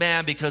blessed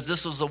man, because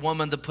this was a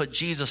woman that put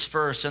Jesus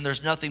first, and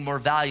there's nothing more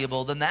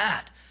valuable than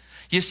that.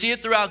 You see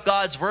it throughout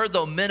God's word,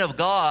 though, men of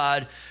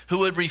God who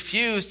would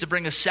refuse to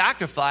bring a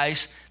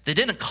sacrifice that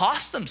didn't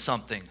cost them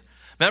something.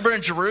 Remember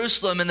in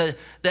Jerusalem, at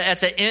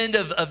the end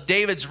of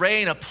David's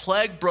reign, a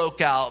plague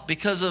broke out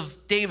because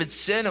of David's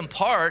sin in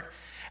part.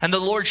 And the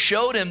Lord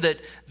showed him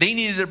that they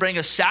needed to bring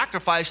a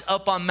sacrifice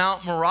up on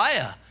Mount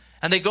Moriah.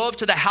 And they go up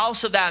to the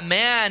house of that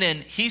man,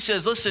 and he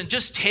says, listen,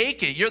 just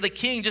take it. You're the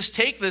king, just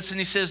take this. And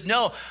he says,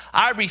 no,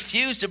 I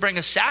refuse to bring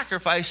a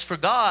sacrifice for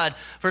God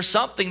for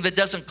something that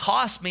doesn't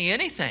cost me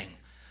anything.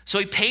 So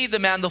he paid the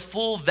man the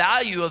full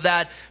value of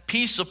that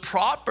piece of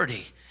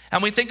property.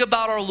 And we think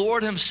about our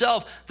Lord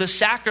himself, the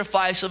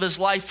sacrifice of his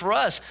life for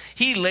us.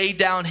 He laid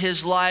down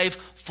his life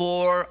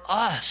for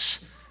us.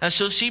 And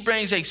so she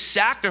brings a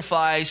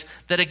sacrifice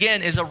that,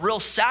 again, is a real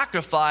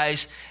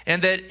sacrifice,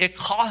 and that it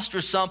cost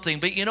her something.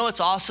 But you know what's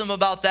awesome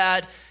about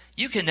that?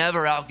 You can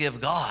never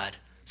outgive God.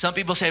 Some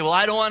people say, well,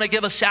 I don't want to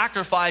give a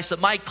sacrifice that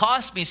might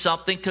cost me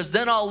something, because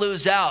then I'll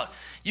lose out.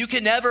 You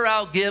can never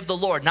outgive the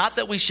Lord. Not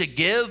that we should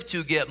give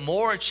to get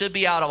more. It should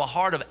be out of a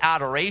heart of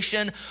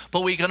adoration.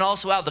 But we can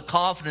also have the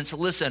confidence to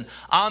listen,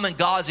 I'm in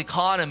God's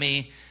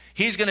economy.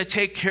 He's going to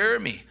take care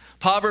of me.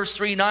 Proverbs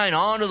 3:9,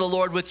 honor the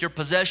Lord with your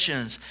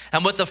possessions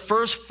and with the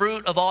first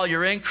fruit of all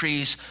your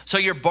increase, so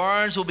your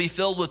barns will be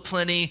filled with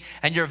plenty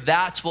and your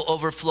vats will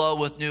overflow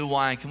with new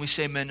wine. Can we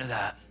say amen to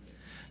that?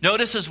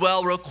 Notice as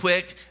well, real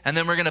quick, and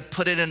then we're going to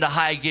put it into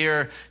high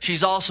gear,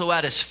 she's also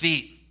at his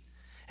feet.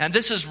 And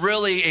this is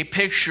really a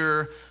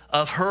picture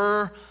of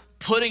her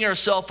putting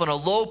herself in a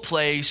low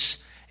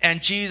place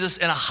and Jesus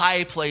in a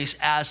high place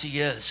as he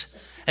is.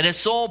 And it's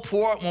so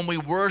important when we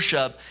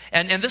worship.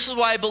 And this is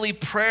why I believe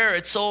prayer,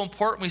 it's so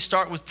important we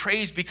start with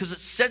praise, because it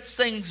sets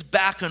things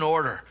back in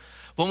order.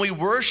 When we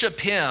worship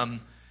him,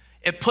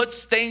 it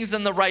puts things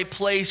in the right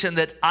place, and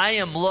that I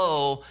am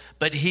low,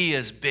 but he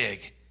is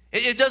big.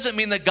 It doesn't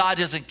mean that God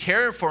doesn't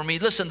care for me.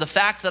 Listen, the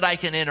fact that I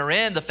can enter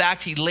in, the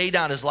fact he laid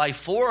down his life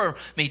for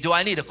me, do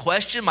I need to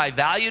question my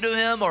value to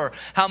him or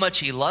how much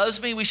he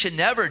loves me? We should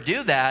never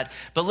do that.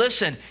 But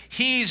listen,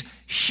 he's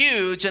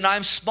huge and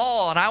I'm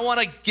small, and I want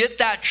to get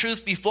that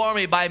truth before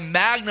me by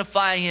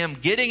magnifying him,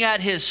 getting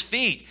at his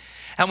feet.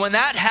 And when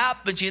that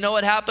happens, you know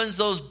what happens?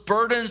 Those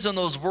burdens and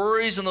those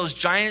worries and those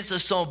giants are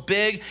so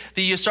big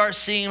that you start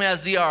seeing them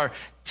as they are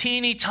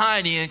teeny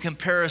tiny in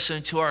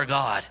comparison to our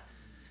God.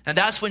 And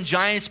that's when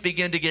giants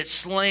begin to get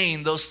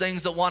slain, those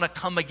things that want to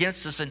come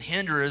against us and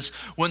hinder us,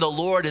 when the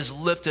Lord is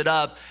lifted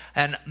up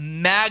and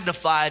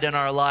magnified in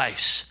our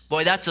lives.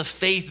 Boy, that's a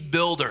faith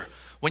builder.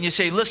 When you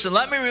say, listen,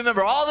 let me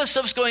remember all this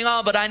stuff's going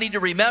on, but I need to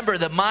remember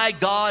that my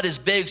God is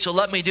big, so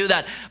let me do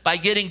that by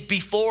getting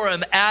before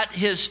him at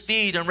his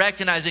feet and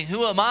recognizing,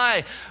 who am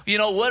I?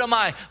 What am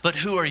I? But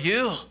who are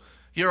you?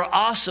 You're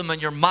awesome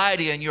and you're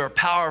mighty and you're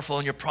powerful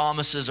and your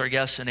promises are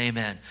yes and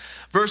amen.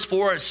 Verse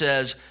 4, it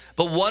says,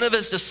 but one of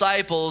his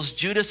disciples,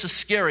 Judas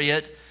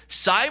Iscariot,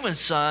 Simon's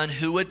son,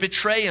 who would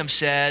betray him,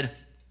 said,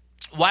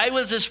 why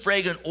was this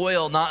fragrant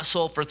oil not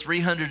sold for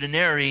 300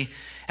 denarii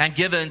and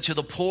given to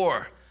the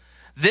poor?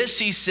 This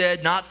he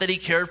said, not that he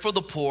cared for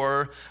the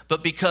poor,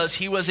 but because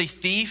he was a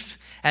thief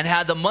and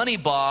had the money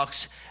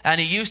box,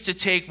 and he used to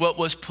take what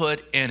was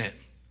put in it.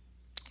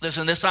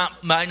 Listen, this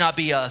might not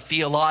be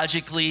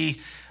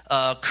theologically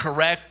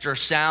correct or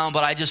sound,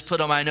 but I just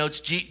put on my notes,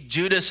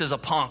 Judas is a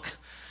punk.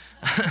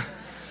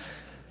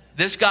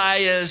 This guy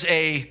is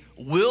a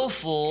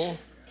willful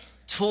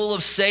tool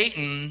of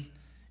Satan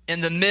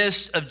in the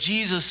midst of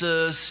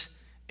Jesus's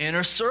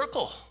inner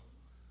circle.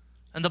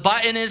 And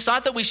it's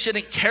not that we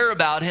shouldn't care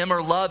about him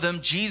or love him.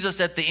 Jesus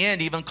at the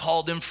end even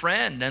called him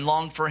friend and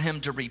longed for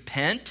him to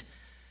repent.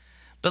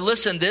 But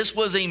listen, this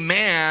was a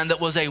man that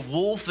was a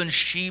wolf in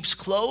sheep's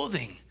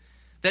clothing,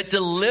 that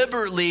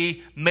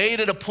deliberately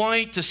made it a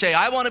point to say,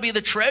 I want to be the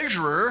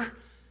treasurer,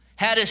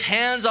 had his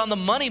hands on the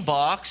money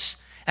box,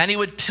 and he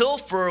would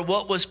pilfer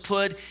what was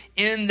put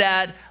in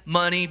that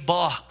money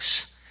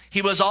box.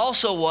 He was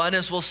also one,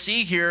 as we'll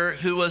see here,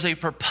 who was a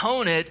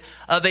proponent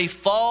of a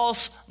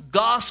false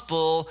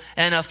gospel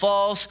and a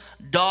false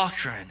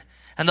doctrine.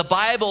 And the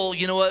Bible,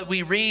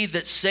 we read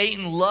that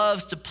Satan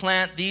loves to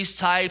plant these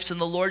types in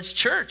the Lord's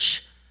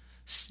church.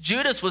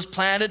 Judas was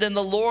planted in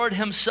the Lord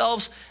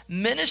himself's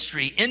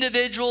ministry.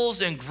 Individuals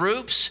and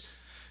groups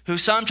who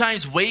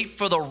sometimes wait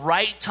for the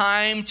right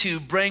time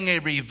to bring a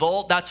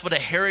revolt. That's what a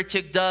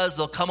heretic does.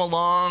 They'll come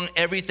along.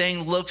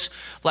 Everything looks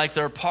like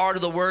they're part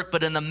of the work,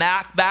 but in the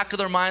back of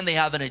their mind, they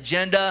have an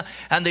agenda,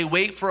 and they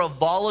wait for a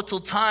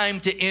volatile time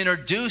to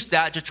introduce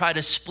that to try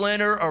to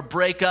splinter or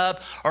break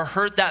up or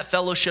hurt that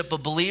fellowship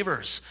of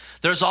believers.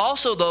 There's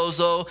also those,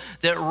 though,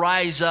 that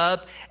rise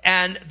up,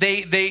 and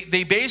they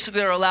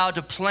basically are allowed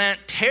to plant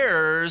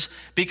terrors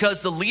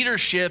because the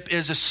leadership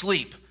is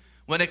asleep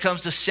when it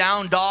comes to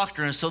sound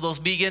doctrine. So they'll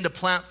begin to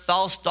plant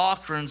false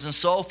doctrines and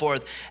so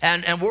forth.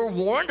 And we're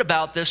warned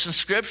about this in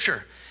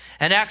Scripture.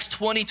 In Acts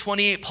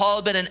 20:28, Paul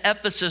had been in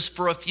Ephesus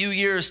for a few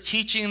years,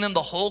 teaching them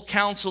the whole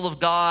counsel of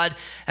God.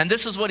 And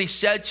this is what he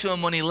said to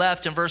them when he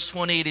left in verse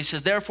 28. He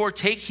says, therefore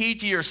take heed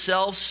to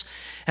yourselves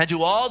and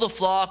to all the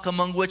flock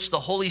among which the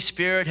Holy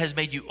Spirit has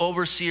made you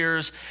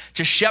overseers,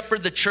 to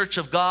shepherd the church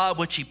of God,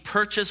 which he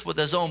purchased with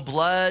his own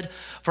blood.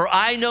 For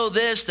I know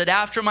this, that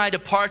after my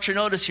departure,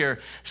 notice here,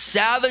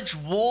 savage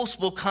wolves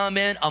will come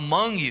in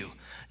among you,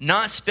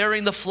 not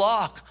sparing the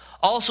flock.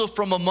 Also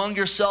from among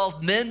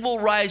yourself, men will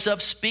rise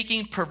up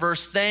speaking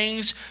perverse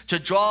things to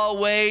draw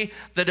away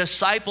the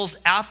disciples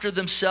after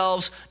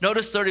themselves.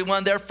 Notice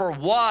 31, therefore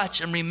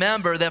watch and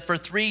remember that for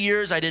 3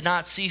 years I did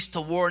not cease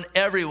to warn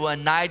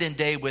everyone night and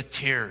day with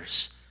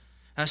tears.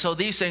 And so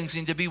these things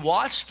need to be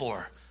watched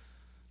for.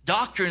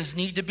 Doctrines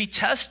need to be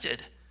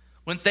tested.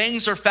 When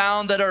things are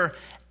found that are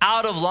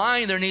out of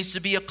line, there needs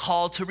to be a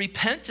call to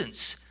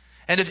repentance.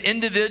 And if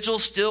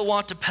individuals still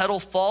want to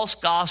peddle false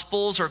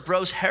gospels or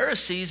gross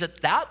heresies,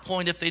 at that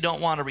point, if they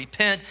don't want to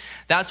repent,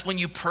 that's when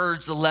you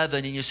purge the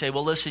leaven and you say,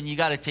 well, listen, you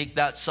got to take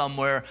that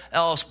somewhere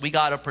else. We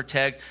got to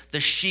protect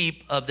the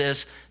sheep of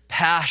this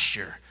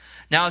pasture.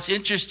 Now, it's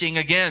interesting,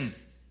 again,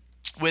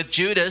 with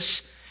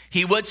Judas,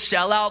 he would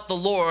sell out the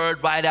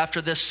Lord right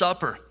after this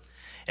supper.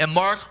 In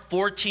Mark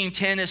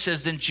 14:10, it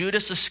says, then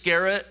Judas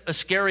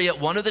Iscariot,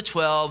 one of the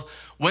 12,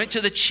 went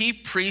to the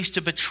chief priests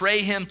to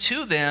betray him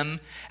to them.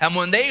 And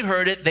when they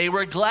heard it, they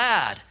were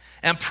glad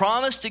and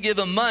promised to give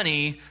him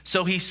money.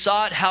 So he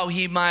sought how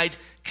he might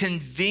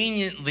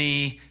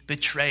conveniently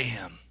betray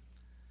him.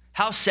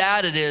 How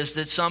sad it is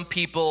that some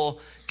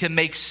people can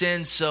make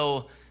sin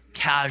so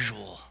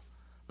casual.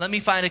 Let me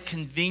find a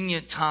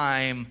convenient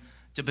time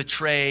to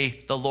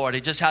betray the Lord.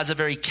 It just has a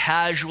very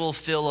casual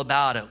feel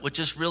about it, which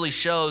just really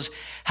shows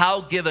how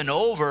given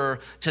over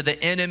to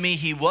the enemy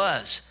he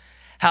was,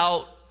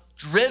 how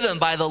driven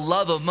by the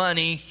love of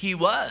money he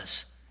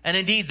was. And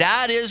indeed,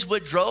 that is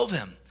what drove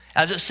him.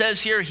 As it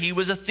says here, he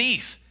was a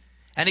thief,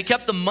 and he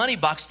kept the money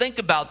box. Think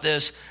about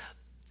this.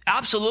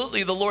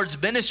 Absolutely, the Lord's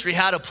ministry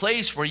had a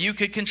place where you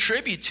could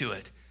contribute to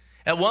it.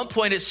 At one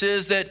point, it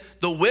says that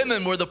the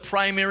women were the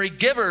primary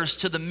givers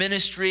to the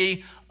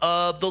ministry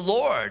of the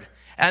Lord.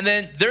 And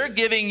then they're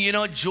giving,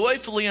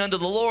 joyfully unto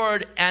the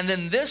Lord. And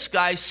then this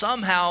guy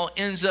somehow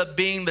ends up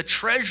being the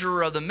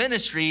treasurer of the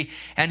ministry,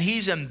 and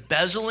he's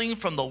embezzling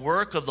from the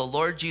work of the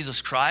Lord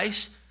Jesus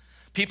Christ.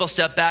 People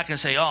step back and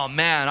say, oh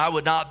man, I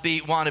would not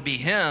want to be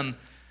him.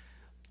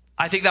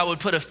 I think that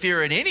would put a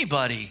fear in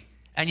anybody.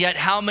 And yet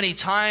how many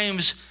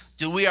times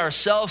do we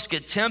ourselves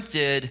get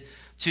tempted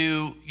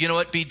to,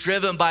 be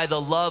driven by the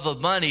love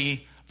of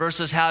money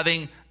versus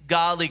having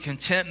godly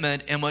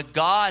contentment in what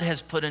God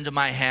has put into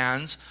my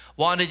hands,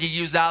 wanted to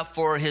use that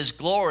for his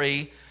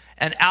glory,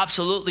 and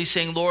absolutely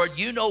saying, Lord,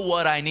 you know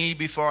what I need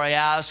before I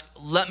ask.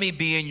 Let me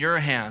be in your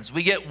hands.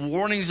 We get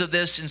warnings of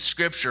this in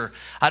Scripture.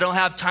 I don't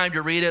have time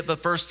to read it,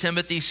 but 1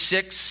 Timothy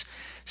 6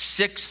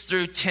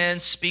 through 10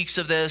 speaks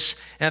of this.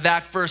 And in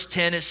fact, verse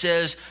 10, it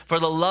says, for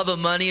the love of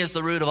money is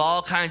the root of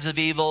all kinds of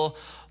evil,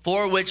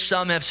 for which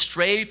some have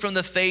strayed from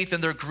the faith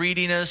in their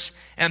greediness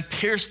and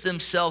pierced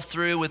themselves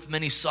through with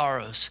many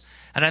sorrows.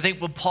 And I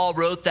think when Paul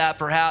wrote that,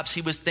 perhaps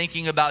he was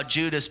thinking about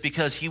Judas,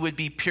 because he would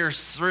be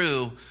pierced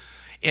through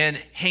in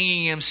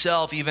hanging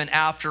himself even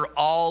after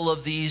all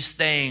of these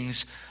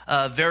things.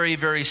 Very,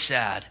 very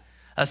sad.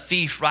 A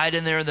thief right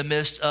in there in the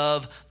midst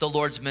of the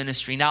Lord's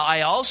ministry. Now,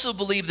 I also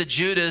believe that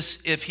Judas,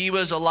 if he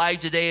was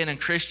alive today and in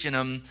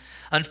Christendom,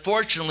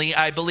 unfortunately,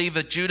 I believe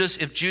that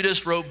if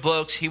Judas wrote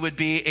books, he would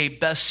be a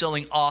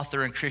best-selling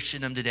author in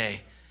Christendom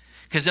today.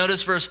 Because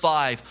notice verse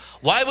 5.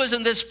 Why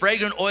wasn't this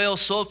fragrant oil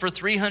sold for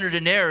 300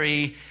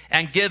 denarii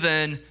and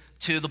given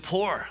to the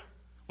poor?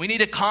 We need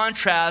to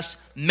contrast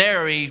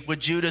Mary with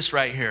Judas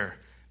right here.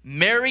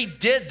 Mary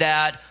did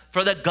that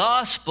for the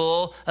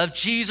gospel of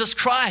Jesus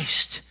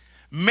Christ.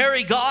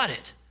 Mary got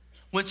it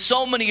when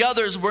so many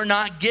others were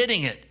not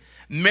getting it.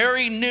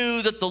 Mary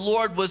knew that the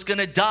Lord was going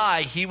to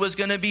die. He was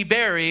going to be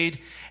buried,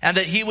 and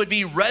that he would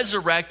be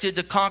resurrected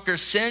to conquer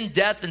sin,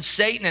 death, and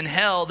Satan and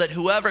hell, that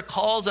whoever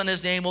calls on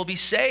his name will be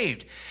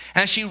saved.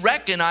 And she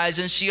recognized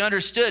and she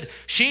understood.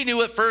 She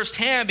knew it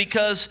firsthand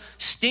because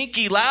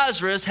stinky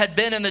Lazarus had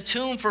been in the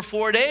tomb for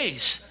 4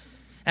 days.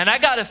 And I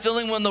got a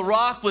feeling when the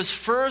rock was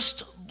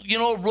first,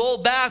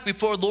 rolled back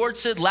before the Lord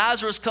said,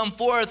 Lazarus, come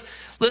forth.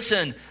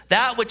 Listen,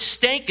 that which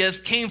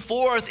stinketh came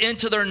forth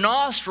into their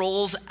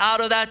nostrils out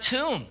of that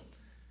tomb.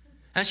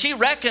 And she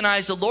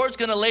recognized the Lord's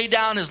going to lay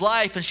down his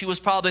life. And she was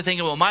probably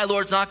thinking, well, my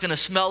Lord's not going to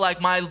smell like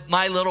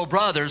my little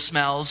brother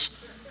smells.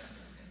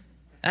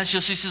 And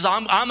she says,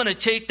 I'm going to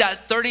take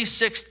that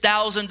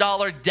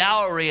 $36,000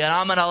 dowry and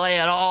I'm going to lay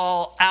it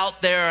all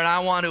out there, and I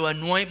want to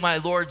anoint my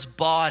Lord's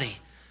body,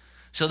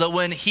 so that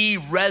when he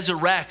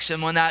resurrects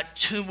and when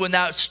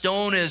that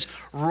stone is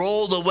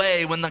rolled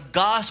away, when the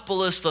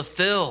gospel is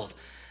fulfilled,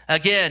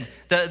 again,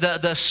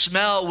 the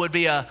smell would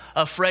be a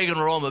fragrant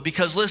aroma.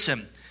 Because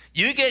listen,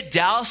 you get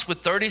doused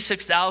with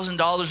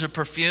 $36,000 of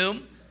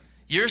perfume,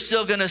 it's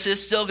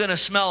still gonna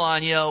smell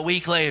on you a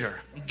week later.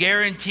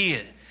 Guarantee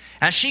it.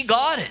 And she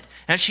got it.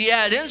 And she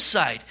had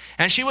insight.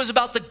 And she was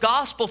about the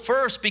gospel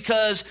first,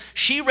 because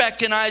she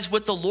recognized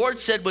what the Lord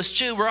said was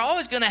true. We're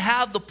always going to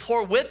have the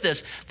poor with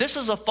us. This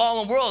is a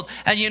fallen world.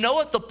 And you know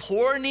what the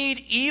poor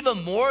need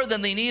even more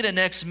than they need a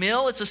next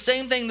meal? It's the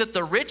same thing that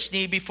the rich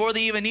need before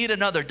they even need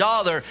another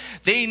dollar.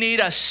 They need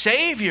a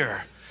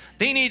Savior.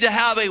 They need to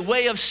have a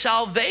way of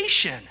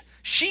salvation.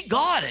 She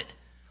got it.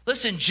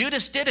 Listen,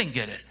 Judas didn't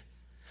get it.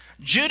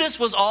 Judas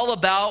was all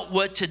about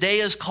what today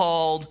is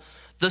called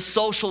the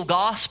social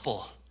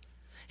gospel.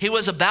 He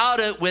was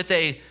about it with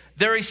a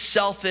very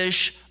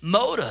selfish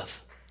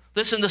motive.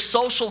 Listen, the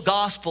social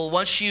gospel,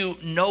 once you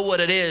know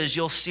what it is,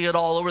 you'll see it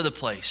all over the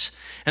place.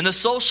 In the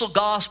social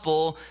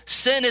gospel,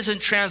 sin isn't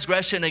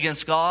transgression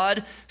against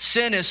God.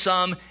 Sin is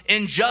some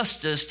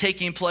injustice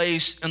taking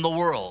place in the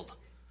world.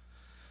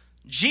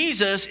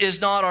 Jesus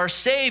is not our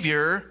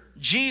Savior.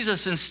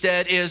 Jesus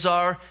instead is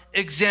our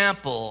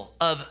example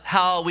of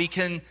how we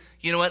can,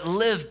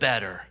 live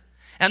better.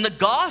 And the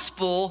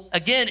gospel,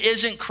 again,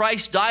 isn't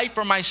Christ died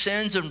for my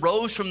sins and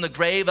rose from the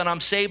grave, and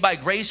I'm saved by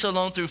grace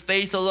alone, through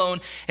faith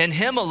alone, in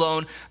him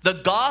alone. The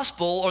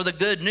gospel, or the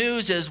good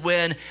news, is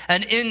when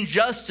an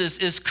injustice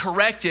is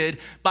corrected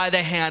by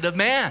the hand of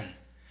man.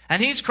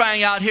 And he's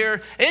crying out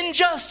here,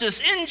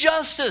 injustice,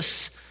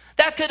 injustice.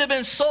 That could have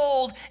been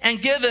sold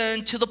and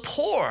given to the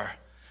poor.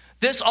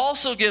 This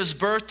also gives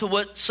birth to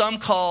what some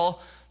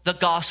call the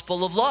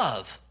gospel of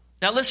love.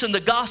 Now listen, the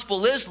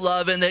gospel is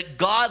love, and that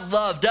God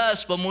loved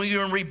us when we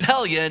were in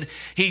rebellion.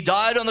 He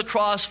died on the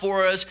cross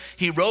for us.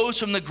 He rose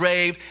from the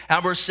grave,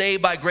 and we're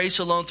saved by grace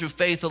alone, through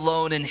faith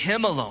alone, in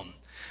him alone.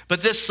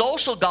 But this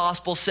social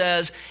gospel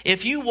says,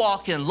 if you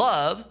walk in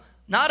love,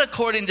 not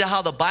according to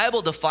how the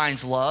Bible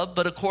defines love,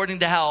 but according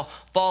to how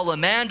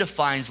fallen man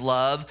defines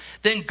love,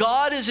 then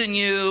God is in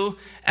you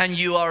and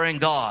you are in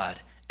God.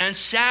 And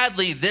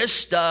sadly, this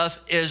stuff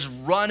is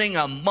running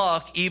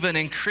amok even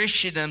in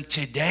Christendom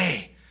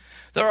today.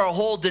 There are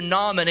whole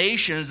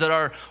denominations that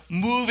are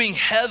moving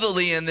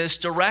heavily in this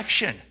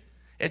direction.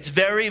 It's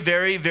very,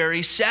 very,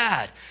 very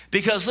sad.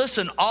 Because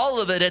listen,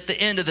 all of it at the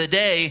end of the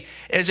day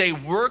is a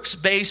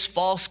works-based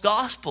false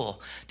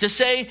gospel. To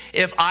say,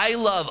 if I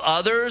love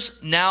others,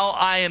 now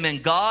I am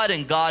in God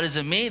and God is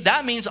in me,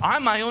 that means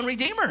I'm my own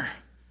redeemer.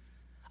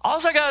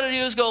 All I got to do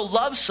is go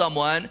love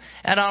someone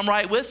and I'm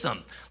right with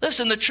them.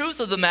 Listen, the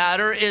truth of the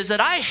matter is that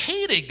I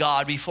hated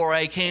God before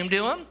I came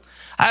to him.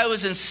 I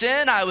was in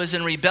sin, I was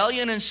in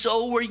rebellion, and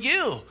so were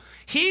you.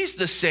 He's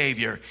the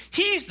Savior.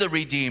 He's the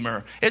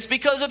Redeemer. It's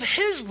because of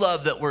his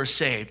love that we're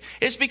saved.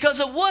 It's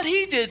because of what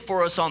he did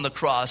for us on the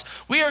cross.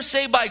 We are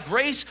saved by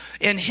grace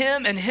in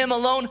him and him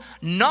alone,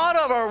 not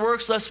of our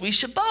works, lest we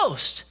should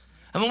boast.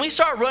 And when we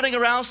start running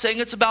around saying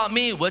it's about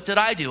me, what did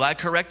I do? I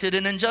corrected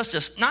an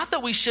injustice. Not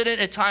that we shouldn't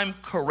at times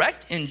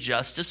correct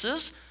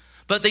injustices,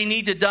 but they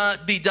need to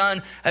be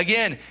done,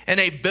 again, in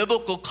a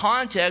biblical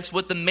context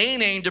with the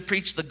main aim to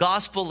preach the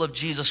gospel of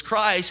Jesus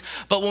Christ.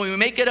 But when we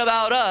make it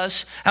about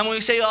us, and when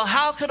we say, well,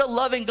 how could a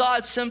loving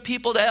God send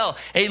people to hell?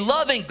 A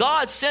loving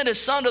God sent his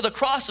son to the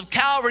cross of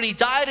Calvary, and he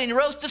died and he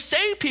rose to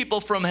save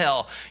people from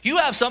hell. You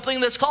have something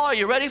that's called, are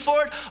you ready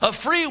for it? A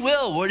free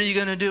will. What are you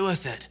going to do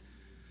with it?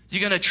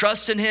 You're going to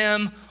trust in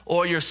him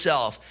or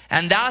yourself.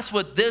 And that's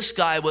what this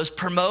guy was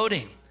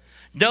promoting.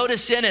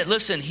 Notice in it,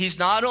 listen, he's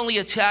not only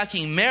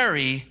attacking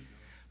Mary,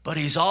 but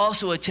he's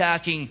also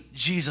attacking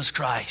Jesus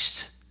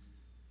Christ,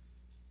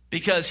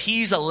 because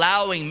he's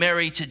allowing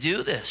Mary to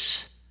do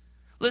this.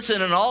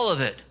 Listen, in all of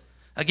it,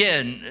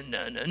 again,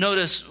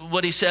 notice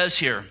what he says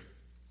here.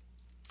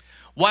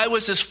 Why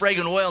was this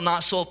fragrant oil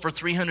not sold for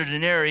 300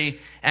 denarii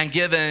and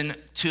given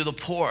to the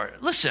poor?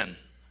 Listen,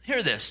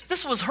 hear this.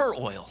 This was her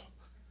oil.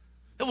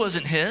 It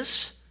wasn't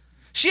his.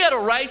 She had a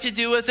right to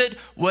do with it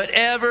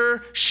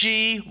whatever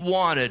she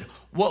wanted.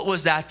 What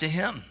was that to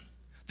him?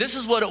 This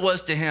is what it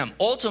was to him.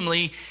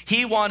 Ultimately,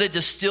 he wanted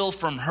to steal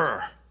from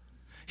her.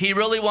 He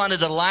really wanted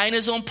to line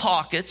his own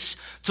pockets,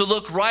 to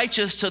look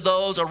righteous to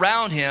those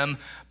around him.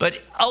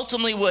 But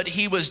ultimately what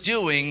he was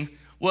doing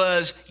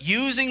was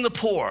using the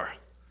poor.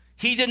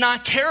 He did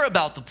not care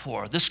about the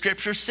poor. The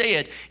scriptures say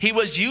it. He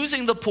was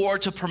using the poor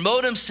to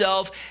promote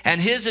himself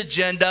and his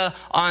agenda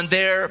on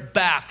their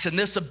backs. And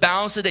this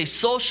abounds today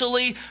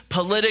socially,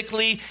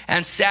 politically,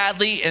 and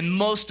sadly in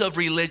most of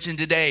religion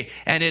today.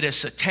 And it is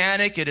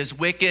satanic, it is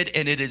wicked,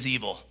 and it is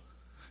evil.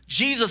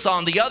 Jesus,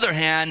 on the other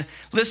hand,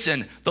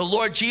 listen, the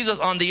Lord Jesus,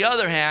 on the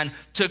other hand,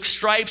 took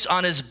stripes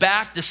on his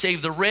back to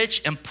save the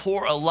rich and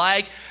poor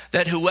alike,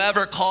 that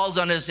whoever calls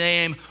on his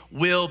name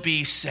will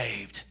be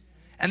saved.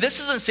 And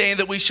this isn't saying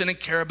that we shouldn't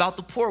care about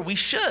the poor. We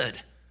should.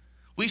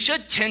 We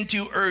should tend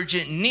to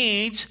urgent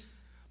needs,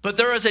 but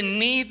there is a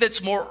need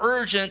that's more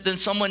urgent than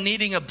someone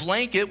needing a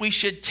blanket. We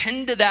should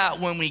tend to that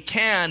when we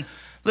can.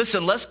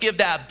 Listen, let's give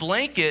that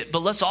blanket,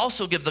 but let's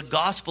also give the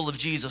gospel of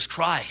Jesus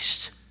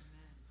Christ.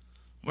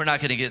 We're not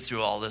going to get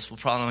through all this. We'll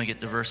probably only get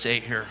to verse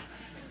 8 here.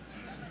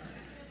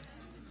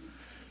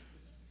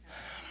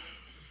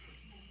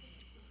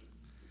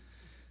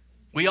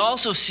 We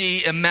also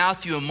see in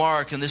Matthew and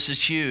Mark, and this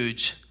is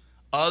huge,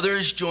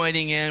 others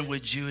joining in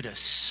with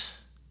Judas.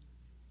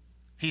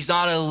 He's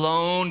not a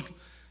lone,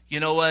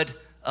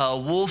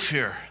 wolf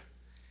here.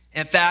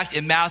 In fact,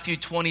 in Matthew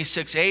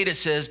 26:8, it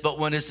says, but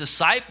when his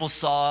disciples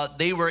saw,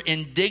 they were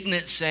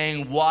indignant,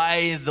 saying,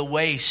 why the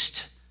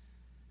waste?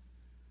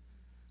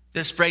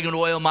 This fragrant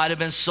oil might have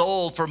been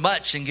sold for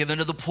much and given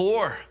to the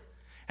poor.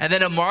 And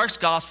then in Mark's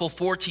Gospel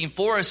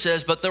 14:4, it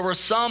says, but there were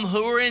some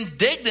who were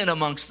indignant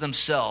amongst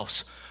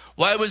themselves.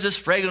 Why was this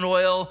fragrant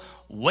oil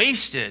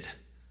wasted?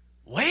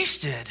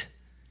 Wasted.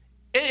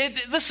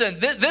 Listen,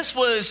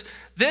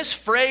 this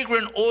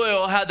fragrant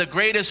oil had the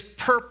greatest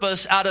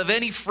purpose out of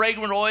any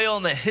fragrant oil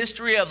in the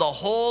history of the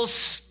whole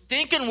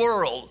stinking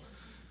world.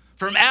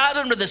 From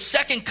Adam to the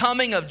second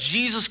coming of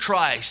Jesus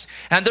Christ.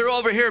 And they're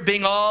over here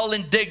being all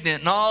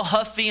indignant and all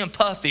huffy and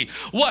puffy.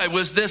 Why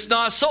was this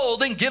not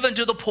sold and given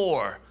to the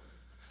poor?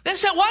 They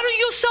said, why don't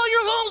you sell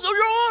your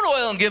own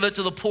oil and give it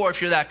to the poor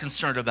if you're that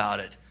concerned about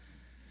it?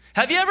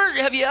 Have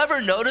you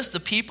ever noticed the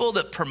people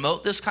that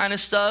promote this kind of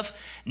stuff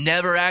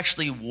never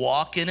actually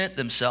walk in it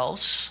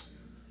themselves?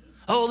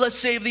 Oh, let's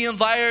save the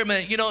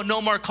environment.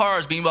 No more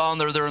cars. Meanwhile,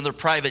 they're in their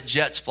private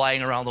jets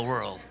flying around the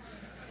world.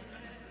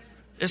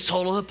 It's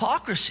total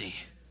hypocrisy.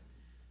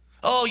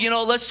 Oh,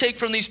 let's take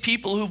from these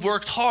people who've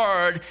worked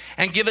hard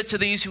and give it to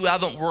these who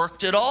haven't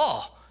worked at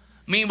all.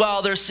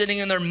 Meanwhile, they're sitting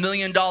in their $1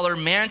 million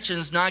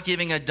mansions, not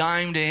giving a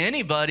dime to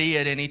anybody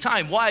at any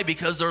time. Why?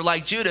 Because they're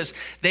like Judas.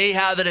 They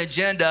have an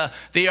agenda.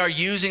 They are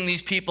using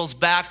these people's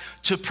back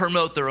to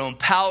promote their own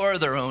power,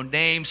 their own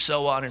name,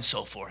 so on and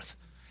so forth.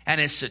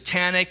 And it's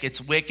satanic, it's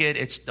wicked,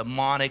 it's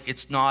demonic,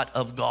 it's not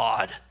of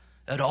God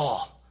at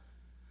all.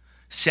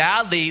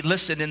 Sadly,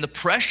 listen, in the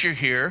pressure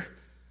here,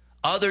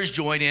 others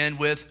join in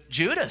with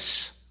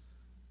Judas.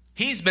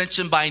 He's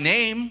mentioned by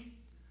name.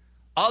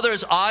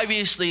 Others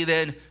obviously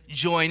then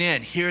join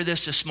in. Hear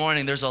this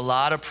morning. There's a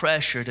lot of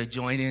pressure to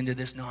join into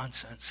this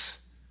nonsense.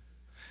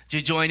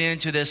 To join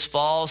into this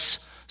false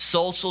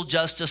social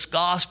justice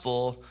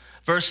gospel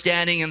versus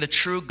standing in the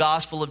true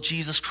gospel of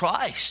Jesus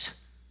Christ.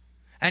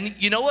 And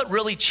you know what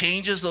really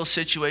changes those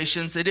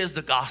situations? It is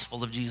the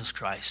gospel of Jesus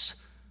Christ.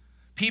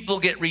 People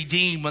get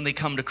redeemed when they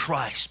come to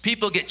Christ.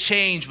 People get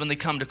changed when they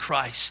come to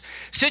Christ.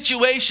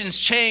 Situations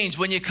change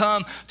when you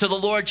come to the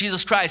Lord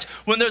Jesus Christ.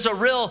 When there's a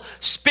real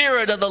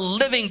spirit of the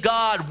living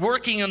God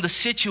working in the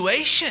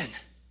situation.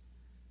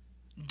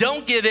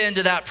 Don't give in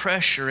to that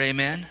pressure,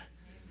 amen?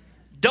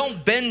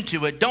 Don't bend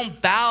to it.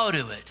 Don't bow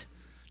to it.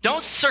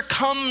 Don't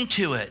succumb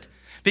to it.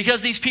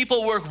 Because these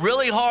people work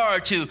really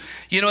hard to,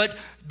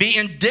 be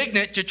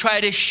indignant, to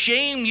try to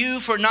shame you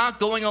for not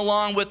going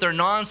along with their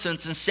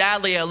nonsense. And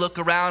sadly, I look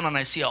around and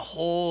I see a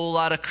whole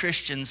lot of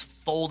Christians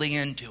folding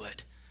into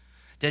it.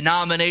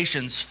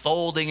 denominations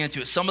folding into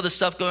it. Some of the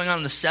stuff going on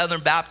in the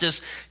Southern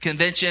Baptist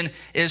Convention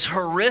is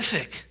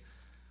horrific.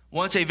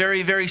 Once a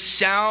very, very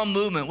sound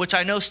movement, which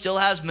I know still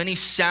has many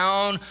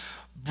sound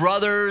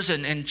brothers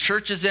and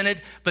churches in it,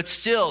 but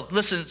still,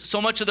 listen,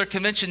 so much of their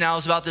convention now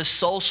is about this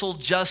social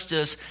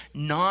justice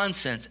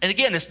nonsense. And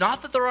again, it's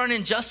not that there aren't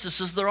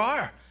injustices, there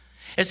are.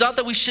 It's not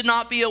that we should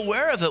not be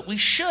aware of it, we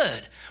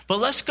should. But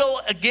let's go,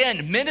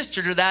 again,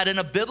 minister to that in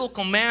a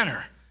biblical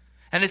manner.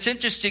 And it's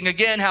interesting,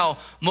 again, how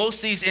most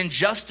of these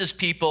injustice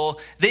people,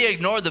 they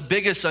ignore the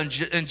biggest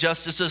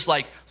injustices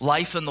like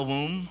life in the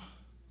womb.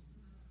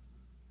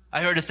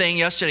 I heard a thing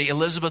yesterday,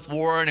 Elizabeth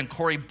Warren and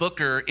Cory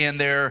Booker in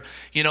their,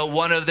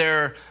 one of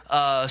their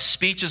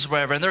speeches or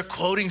whatever, and they're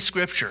quoting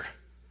scripture.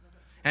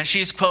 And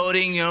she's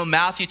quoting,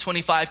 Matthew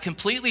 25,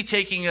 completely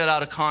taking it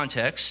out of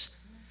context.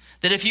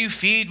 That if you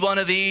feed one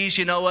of these,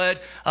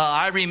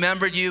 I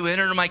remembered you,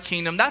 enter into my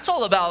kingdom. That's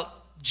all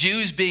about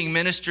Jews being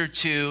ministered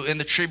to in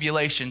the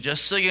tribulation,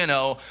 just so you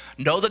know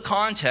the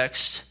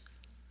context.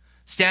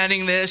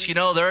 Standing this,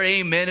 they're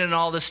amen and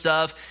all this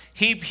stuff.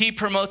 He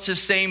promotes the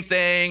same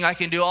thing. I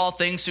can do all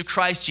things through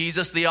Christ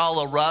Jesus. They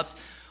all erupt.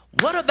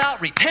 What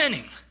about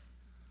repenting?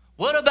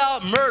 What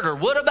about murder?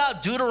 What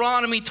about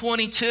Deuteronomy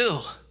 22?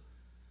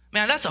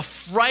 Man, that's a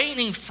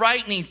frightening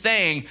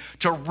thing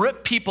to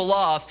rip people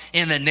off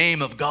in the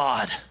name of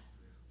God.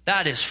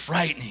 That is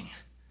frightening.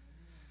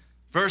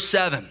 Verse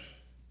 7.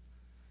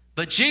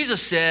 But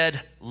Jesus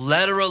said,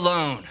 let her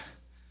alone.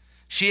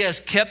 She has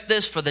kept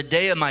this for the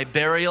day of my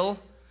burial.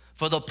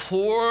 For the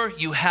poor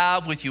you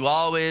have with you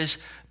always,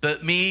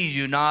 but me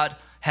you do not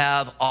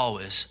have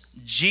always.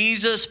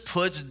 Jesus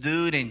puts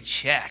dude in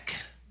check.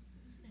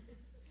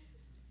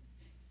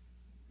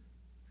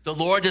 The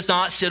Lord does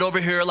not sit over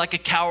here like a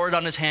coward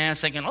on his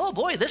hands thinking, oh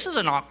boy, this is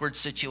an awkward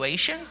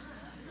situation.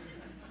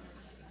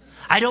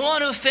 I don't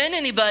want to offend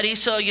anybody,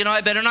 so,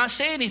 I better not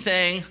say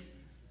anything.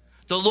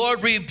 The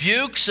Lord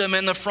rebukes him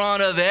in the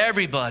front of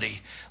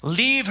everybody.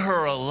 Leave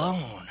her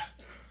alone.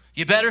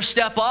 You better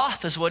step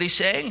off is what he's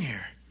saying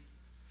here.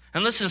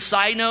 And listen,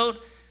 side note,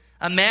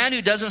 a man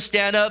who doesn't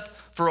stand up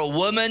for a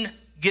woman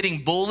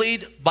getting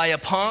bullied by a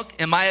punk,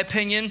 in my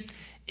opinion,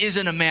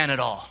 isn't a man at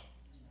all.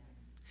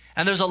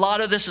 And there's a lot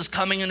of this is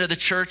coming into the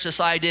church, this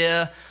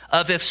idea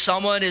of if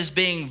someone is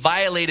being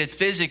violated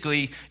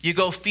physically, you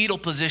go fetal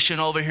position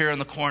over here in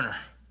the corner.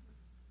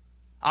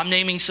 I'm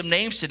naming some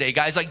names today.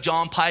 Guys like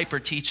John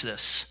Piper teach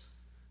this.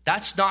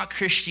 That's not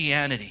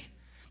Christianity.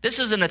 This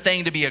isn't a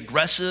thing to be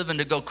aggressive and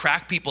to go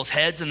crack people's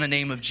heads in the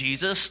name of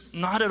Jesus.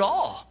 Not at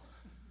all.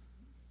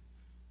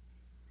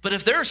 But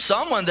if there's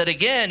someone that,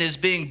 again, is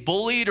being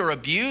bullied or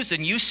abused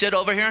and you sit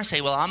over here and say,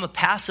 well, I'm a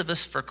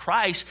pacifist for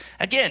Christ.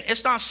 Again,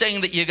 it's not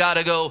saying that you got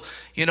to go,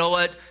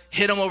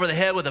 hit them over the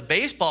head with a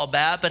baseball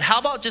bat. But how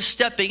about just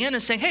stepping in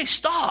and saying, hey,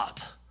 stop.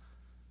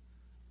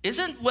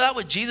 Isn't that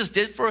what Jesus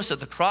did for us at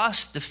the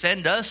cross?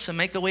 Defend us and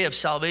make a way of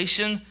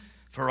salvation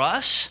for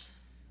us?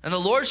 And the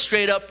Lord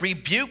straight up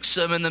rebukes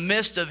them in the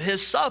midst of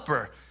his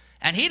supper.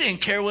 And he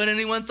didn't care what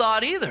anyone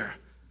thought either.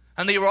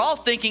 And they were all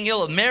thinking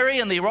ill of Mary,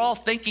 and they were all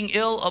thinking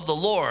ill of the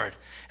Lord.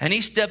 And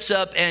he steps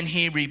up and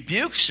he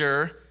rebukes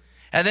her,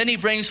 and then he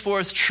brings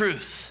forth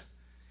truth.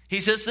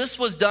 He says, this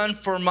was done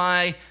for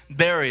my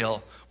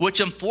burial, which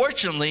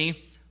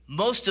unfortunately,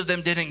 most of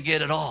them didn't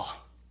get at all.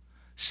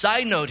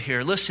 Side note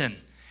here, listen,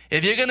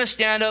 if you're going to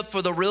stand up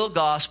for the real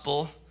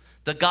gospel,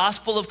 the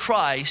gospel of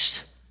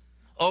Christ,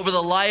 over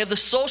the lie of the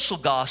social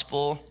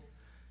gospel,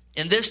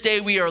 in this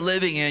day we are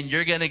living in,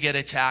 you're going to get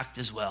attacked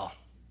as well.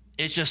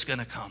 It's just going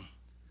to come.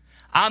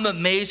 I'm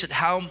amazed at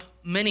how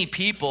many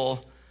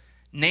people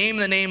name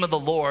the name of the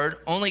Lord.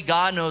 Only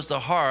God knows the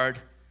heart,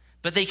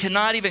 but they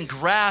cannot even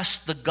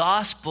grasp the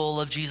gospel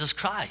of Jesus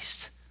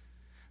Christ.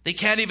 They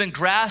can't even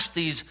grasp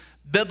these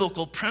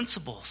biblical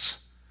principles.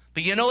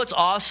 But you know what's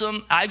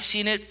awesome? I've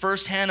seen it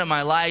firsthand in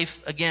my life.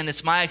 Again,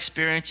 it's my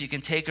experience. You can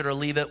take it or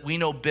leave it. We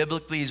know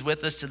biblically he's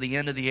with us to the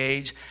end of the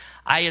age.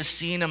 I have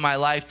seen in my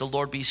life the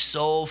Lord be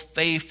so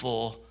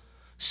faithful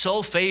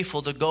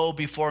to go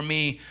before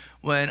me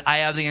when I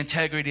have the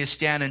integrity to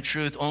stand in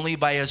truth only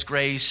by his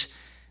grace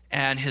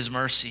and his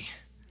mercy.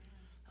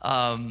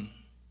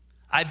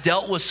 I've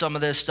dealt with some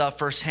of this stuff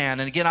firsthand.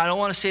 And again, I don't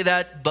want to say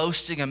that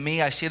boasting of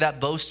me. I say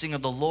that boasting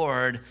of the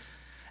Lord,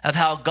 of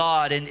how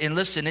God, and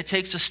listen, it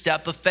takes a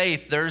step of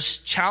faith. There's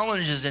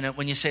challenges in it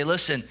when you say,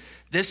 listen,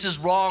 this is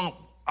wrong.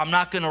 I'm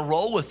not going to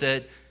roll with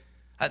it.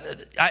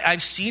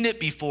 I've seen it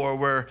before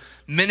where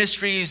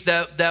ministries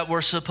that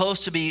were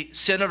supposed to be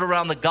centered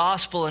around the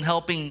gospel and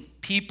helping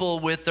people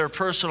with their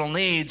personal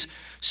needs,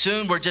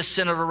 soon we're just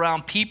centered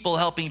around people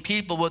helping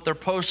people with their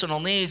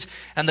personal needs,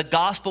 and the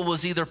gospel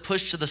was either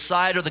pushed to the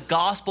side or the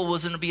gospel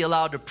wasn't to be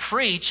allowed to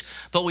preach,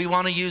 but we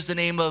want to use the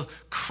name of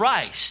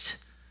Christ.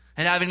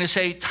 And having to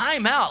say,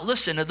 time out,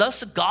 listen,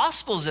 thus the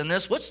gospel's in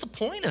this, what's the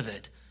point of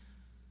it?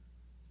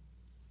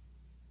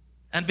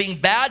 And being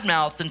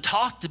bad-mouthed and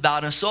talked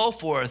about and so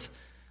forth.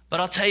 But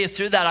I'll tell you,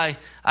 through that,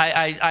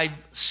 I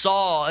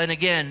saw, and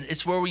again,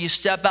 it's where you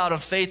step out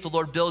of faith, the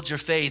Lord builds your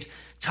faith.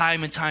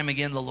 Time and time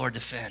again, the Lord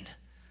defend.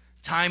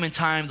 Time and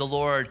time, the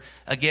Lord,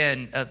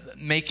 again,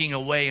 making a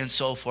way and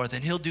so forth.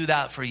 And he'll do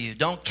that for you.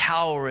 Don't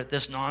cower at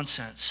this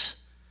nonsense.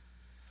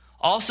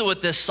 Also,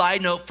 with this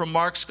side note from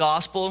Mark's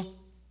gospel,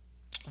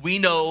 we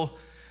know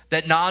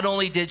that not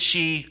only did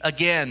she,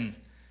 again,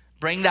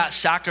 bring that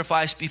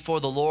sacrifice before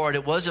the Lord,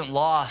 it wasn't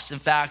lost. In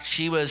fact,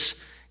 she was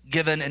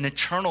given an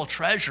eternal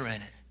treasure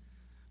in it.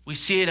 We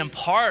see it in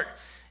part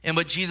in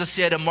what Jesus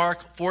said in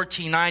Mark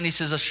 14:9. He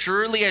says,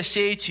 "Surely I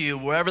say to you,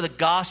 wherever the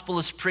gospel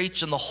is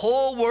preached in the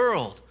whole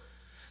world,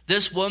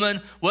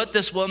 what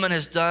this woman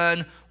has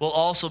done will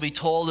also be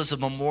told as a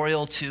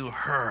memorial to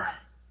her."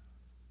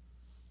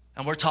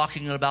 And we're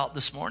talking about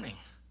this morning,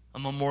 a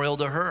memorial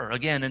to her.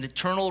 Again, an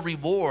eternal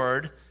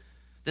reward.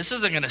 This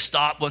isn't going to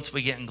stop once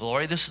we get in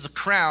glory. This is a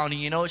crown.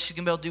 And you know what she's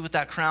going to be able to do with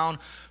that crown?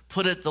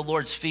 Put it at the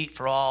Lord's feet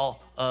for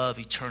all of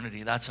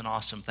eternity. That's an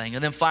awesome thing.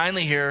 And then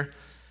finally here,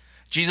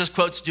 Jesus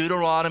quotes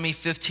Deuteronomy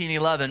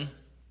 15:11.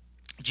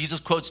 Jesus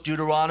quotes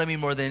Deuteronomy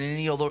more than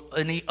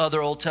any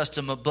other Old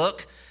Testament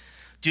book.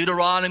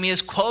 Deuteronomy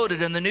is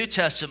quoted in the New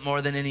Testament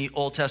more than any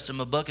Old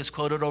Testament book. It's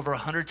quoted over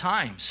 100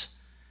 times.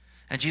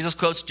 And Jesus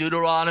quotes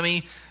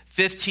Deuteronomy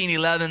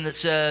 15:11 that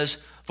says,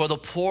 "For the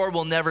poor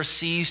will never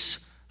cease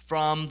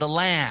from the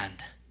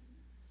land."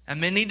 And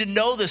we need to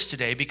know this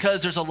today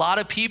because there's a lot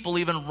of people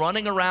even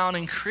running around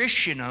in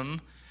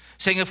Christendom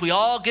saying if we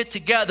all get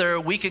together,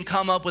 we can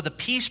come up with a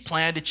peace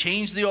plan to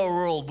change the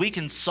world. We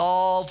can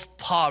solve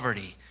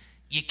poverty.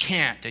 You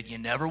can't, and you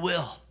never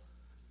will.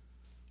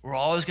 We're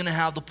always going to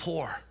have the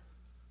poor.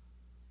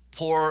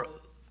 Poor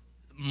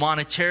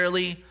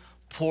monetarily,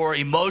 poor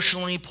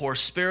emotionally, poor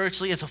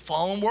spiritually. It's a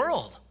fallen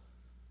world.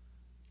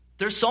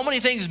 There's so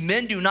many things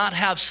men do not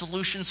have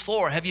solutions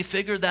for. Have you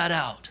figured that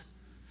out?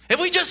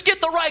 If we just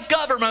get the right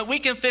government, we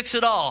can fix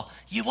it all.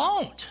 You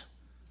won't.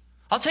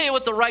 I'll tell you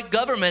what the right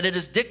government, it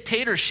is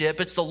dictatorship.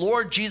 It's the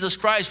Lord Jesus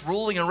Christ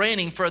ruling and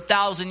reigning for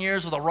 1,000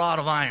 years with a rod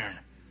of iron.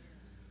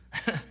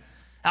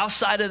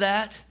 Outside of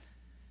that,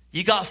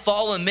 you got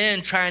fallen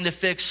men trying to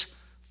fix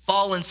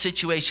fallen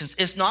situations.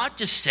 It's not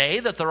to say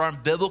that there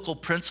aren't biblical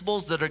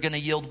principles that are going to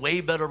yield way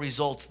better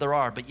results. There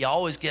are, but you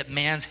always get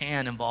man's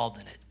hand involved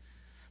in it.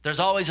 There's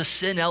always a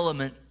sin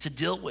element to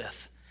deal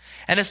with.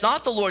 And it's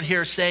not the Lord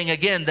here saying,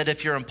 again, that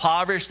if you're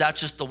impoverished,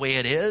 that's just the way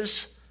it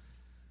is.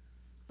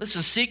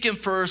 Listen, seek him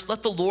first.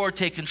 Let the Lord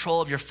take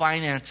control of your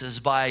finances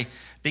by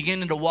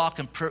beginning to walk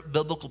in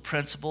biblical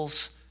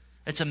principles.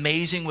 It's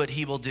amazing what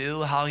he will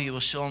do, how he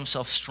will show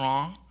himself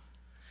strong.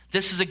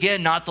 This is,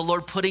 again, not the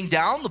Lord putting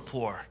down the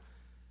poor.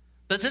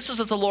 But this is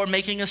the Lord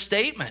making a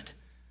statement.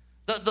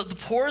 The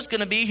poor is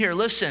going to be here.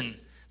 Listen,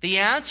 the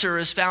answer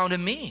is found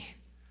in me.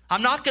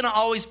 I'm not going to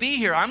always be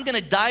here. I'm going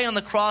to die on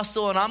the cross,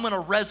 though, and I'm going to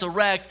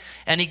resurrect.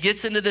 And he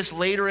gets into this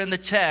later in the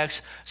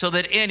text so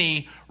that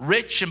any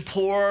rich and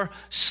poor,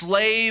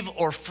 slave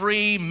or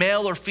free,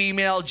 male or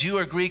female, Jew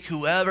or Greek,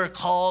 whoever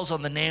calls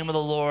on the name of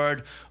the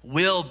Lord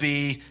will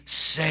be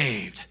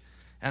saved.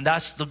 And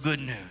that's the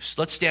good news.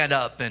 Let's stand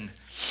up and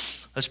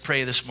let's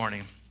pray this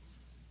morning.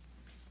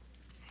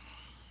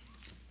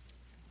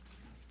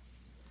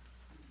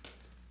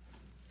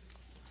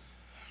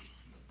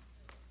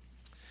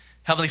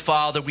 Heavenly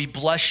Father, we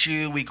bless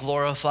you, we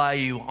glorify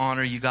you,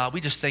 honor you, God.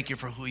 We just thank you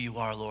for who you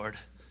are, Lord.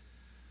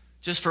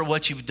 Just for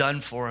what you've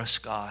done for us,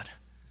 God.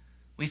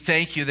 We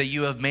thank you that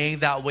you have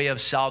made that way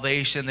of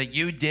salvation, that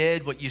you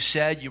did what you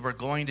said you were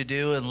going to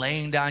do in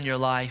laying down your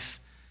life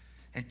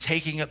and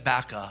taking it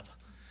back up.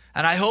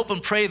 And I hope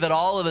and pray that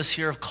all of us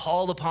here have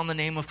called upon the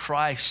name of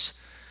Christ.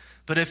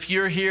 But if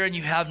you're here and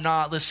you have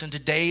not, listen,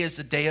 today is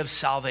the day of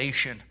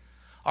salvation.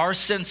 Our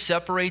sin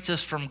separates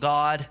us from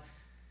God.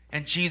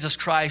 And Jesus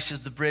Christ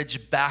is the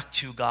bridge back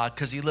to God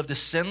because he lived a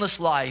sinless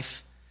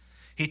life.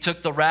 He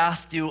took the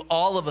wrath due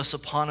all of us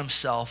upon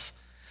himself.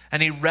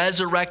 And he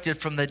resurrected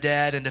from the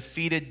dead and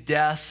defeated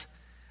death.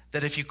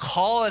 That if you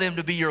call on him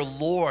to be your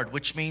Lord,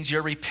 which means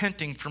you're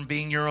repenting from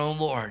being your own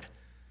Lord.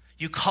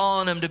 You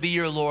call on him to be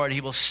your Lord, he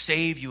will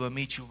save you and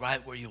meet you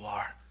right where you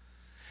are.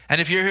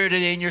 And if you're here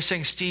today and you're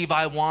saying, Steve,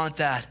 I want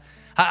that.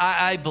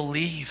 I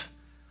believe.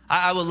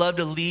 I would love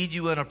to lead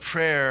you in a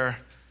prayer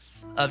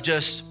of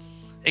just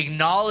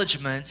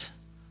acknowledgement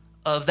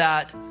of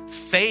that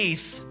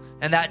faith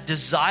and that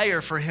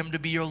desire for him to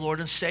be your Lord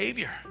and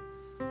Savior.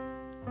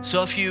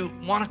 So if you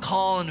want to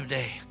call on him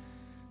today,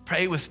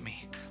 pray with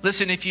me.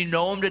 Listen, if you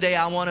know him today,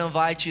 I want to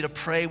invite you to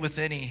pray with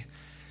any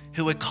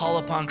who would call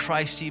upon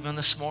Christ even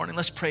this morning.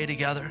 Let's pray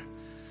together.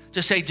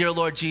 Just say, dear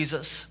Lord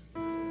Jesus,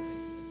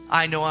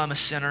 I know I'm a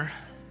sinner.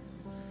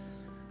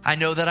 I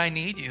know that I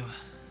need you.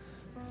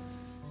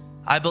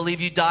 I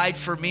believe you died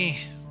for me.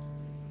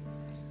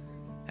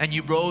 And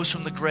you rose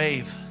from the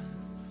grave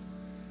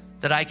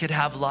that I could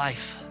have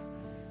life.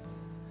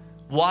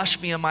 Wash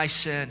me of my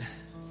sin.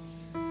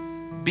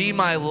 Be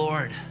my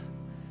Lord.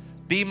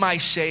 Be my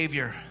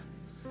Savior.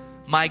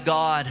 My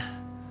God.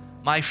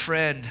 My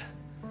friend.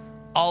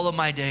 All of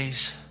my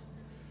days.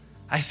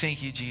 I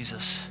thank you,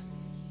 Jesus.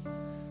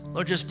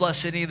 Lord, just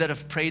bless any that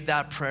have prayed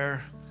that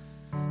prayer.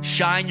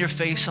 Shine your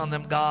face on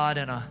them, God,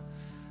 in a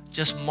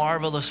just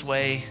marvelous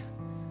way.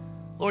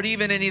 Lord,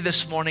 even any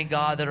this morning,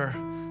 God, that are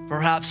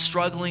perhaps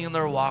struggling in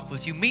their walk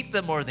with you, meet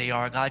them where they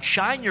are, God.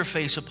 Shine your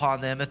face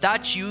upon them. If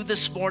that's you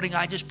this morning,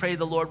 I just pray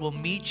the Lord will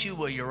meet you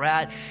where you're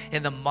at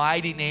in the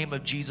mighty name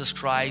of Jesus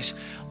Christ.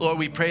 Lord,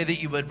 we pray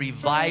that you would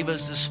revive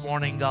us this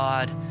morning,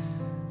 God,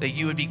 that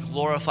you would be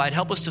glorified.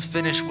 Help us to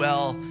finish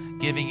well,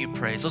 giving you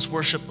praise. Let's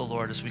worship the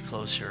Lord as we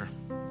close here.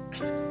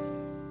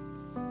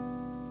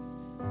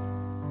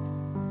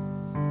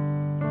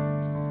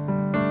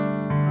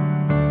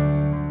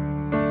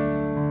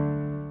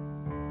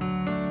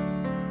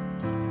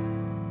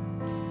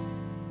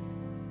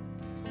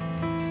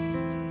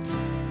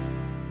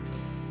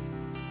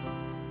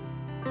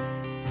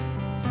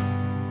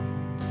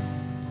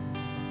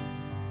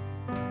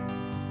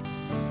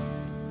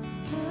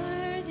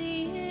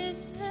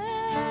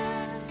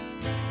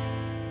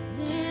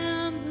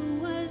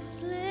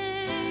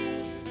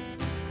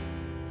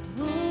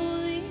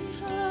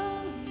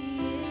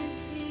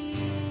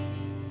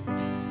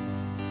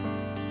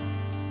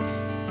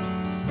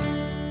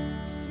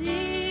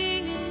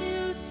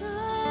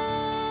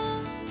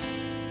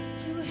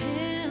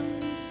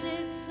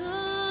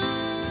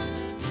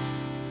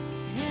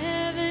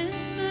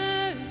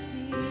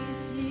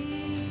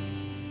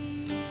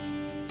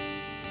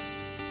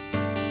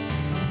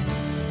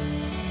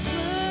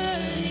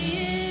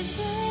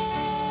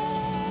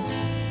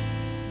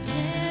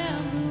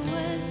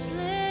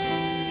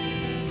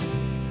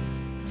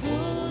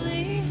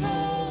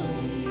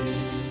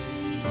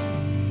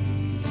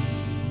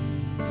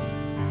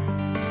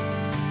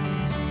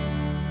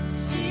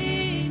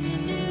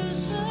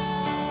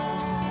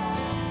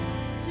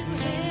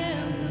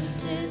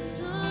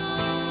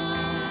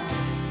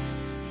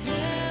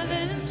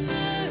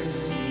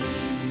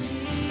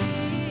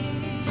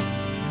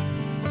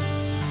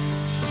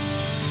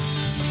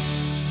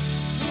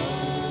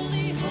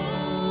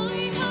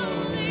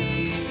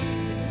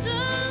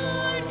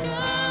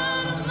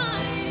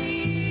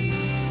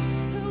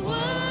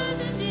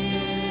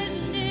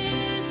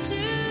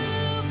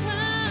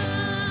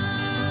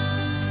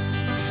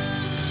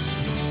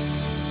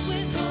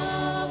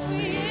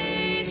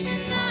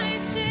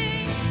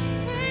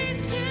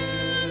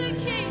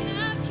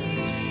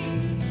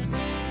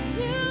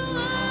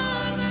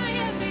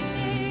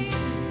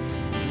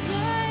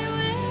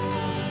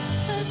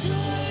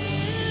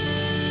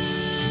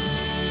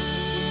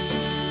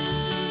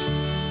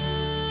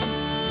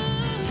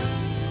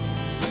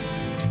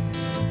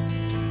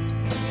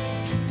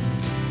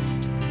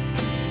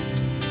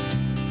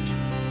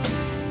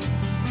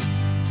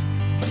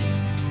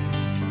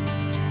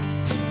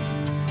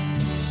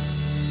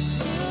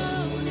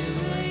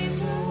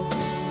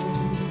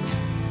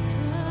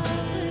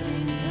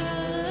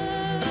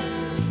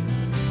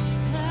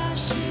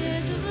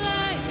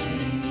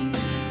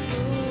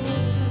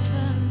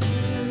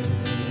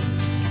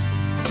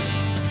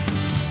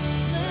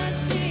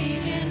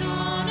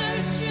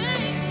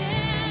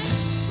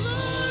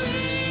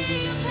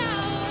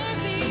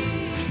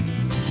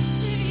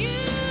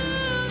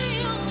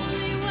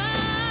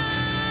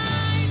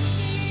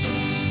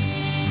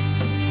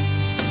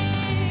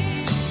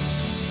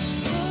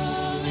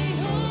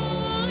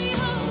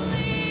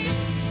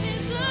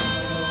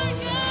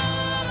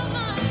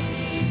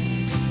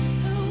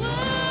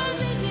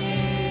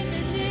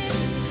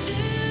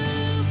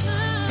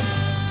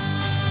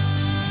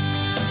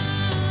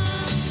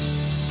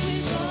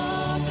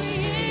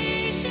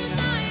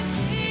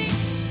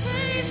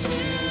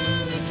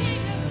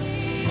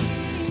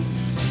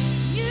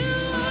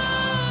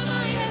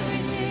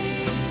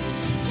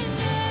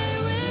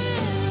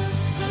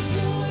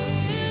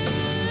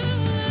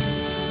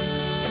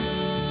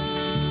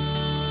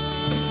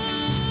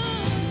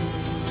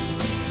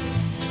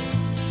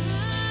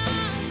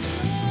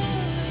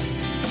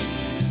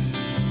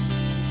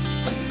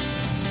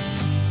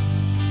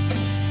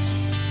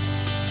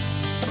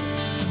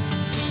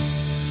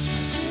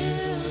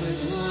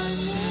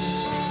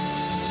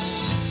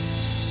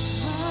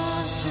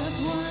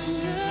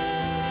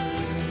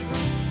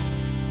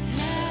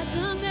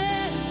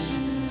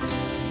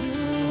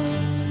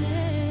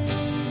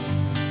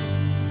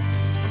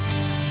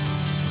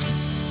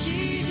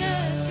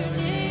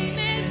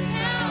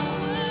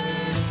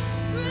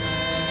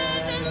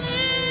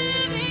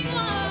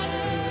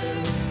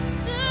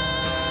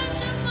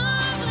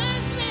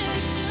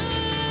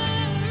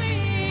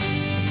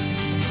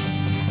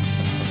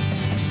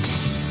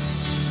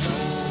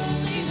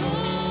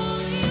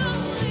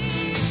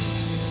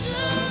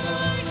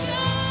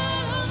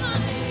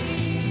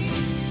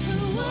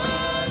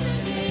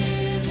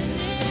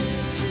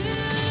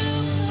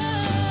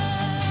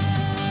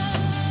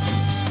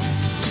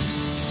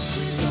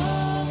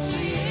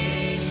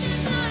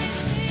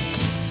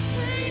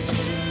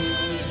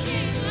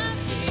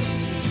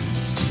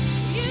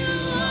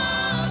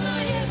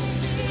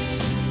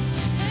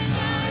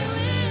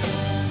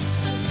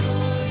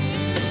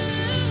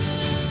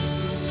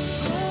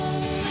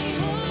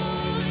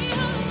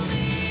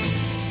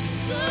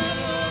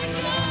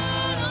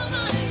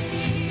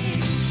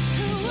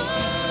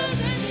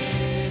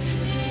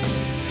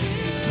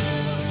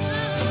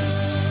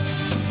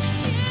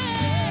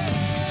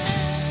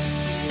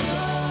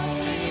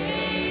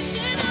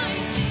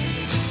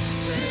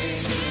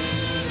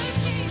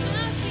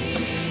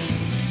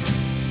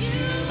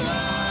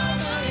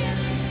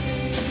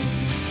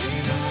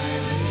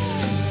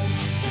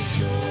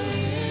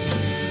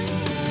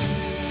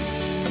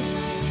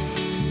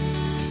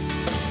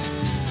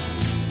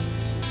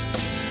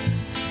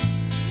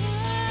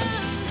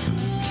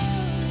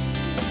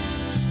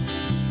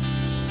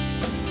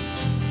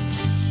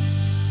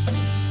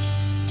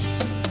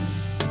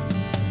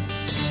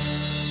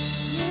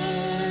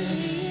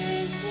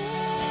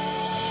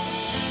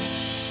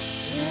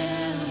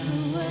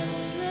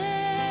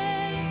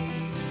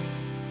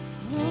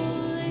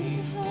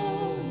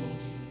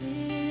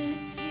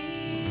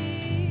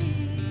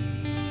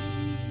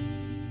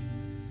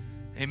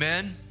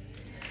 Amen?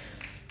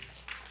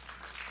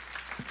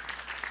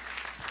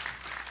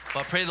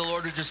 Well, I pray the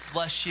Lord would just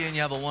bless you and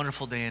you have a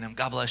wonderful day in Him.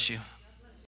 God bless you.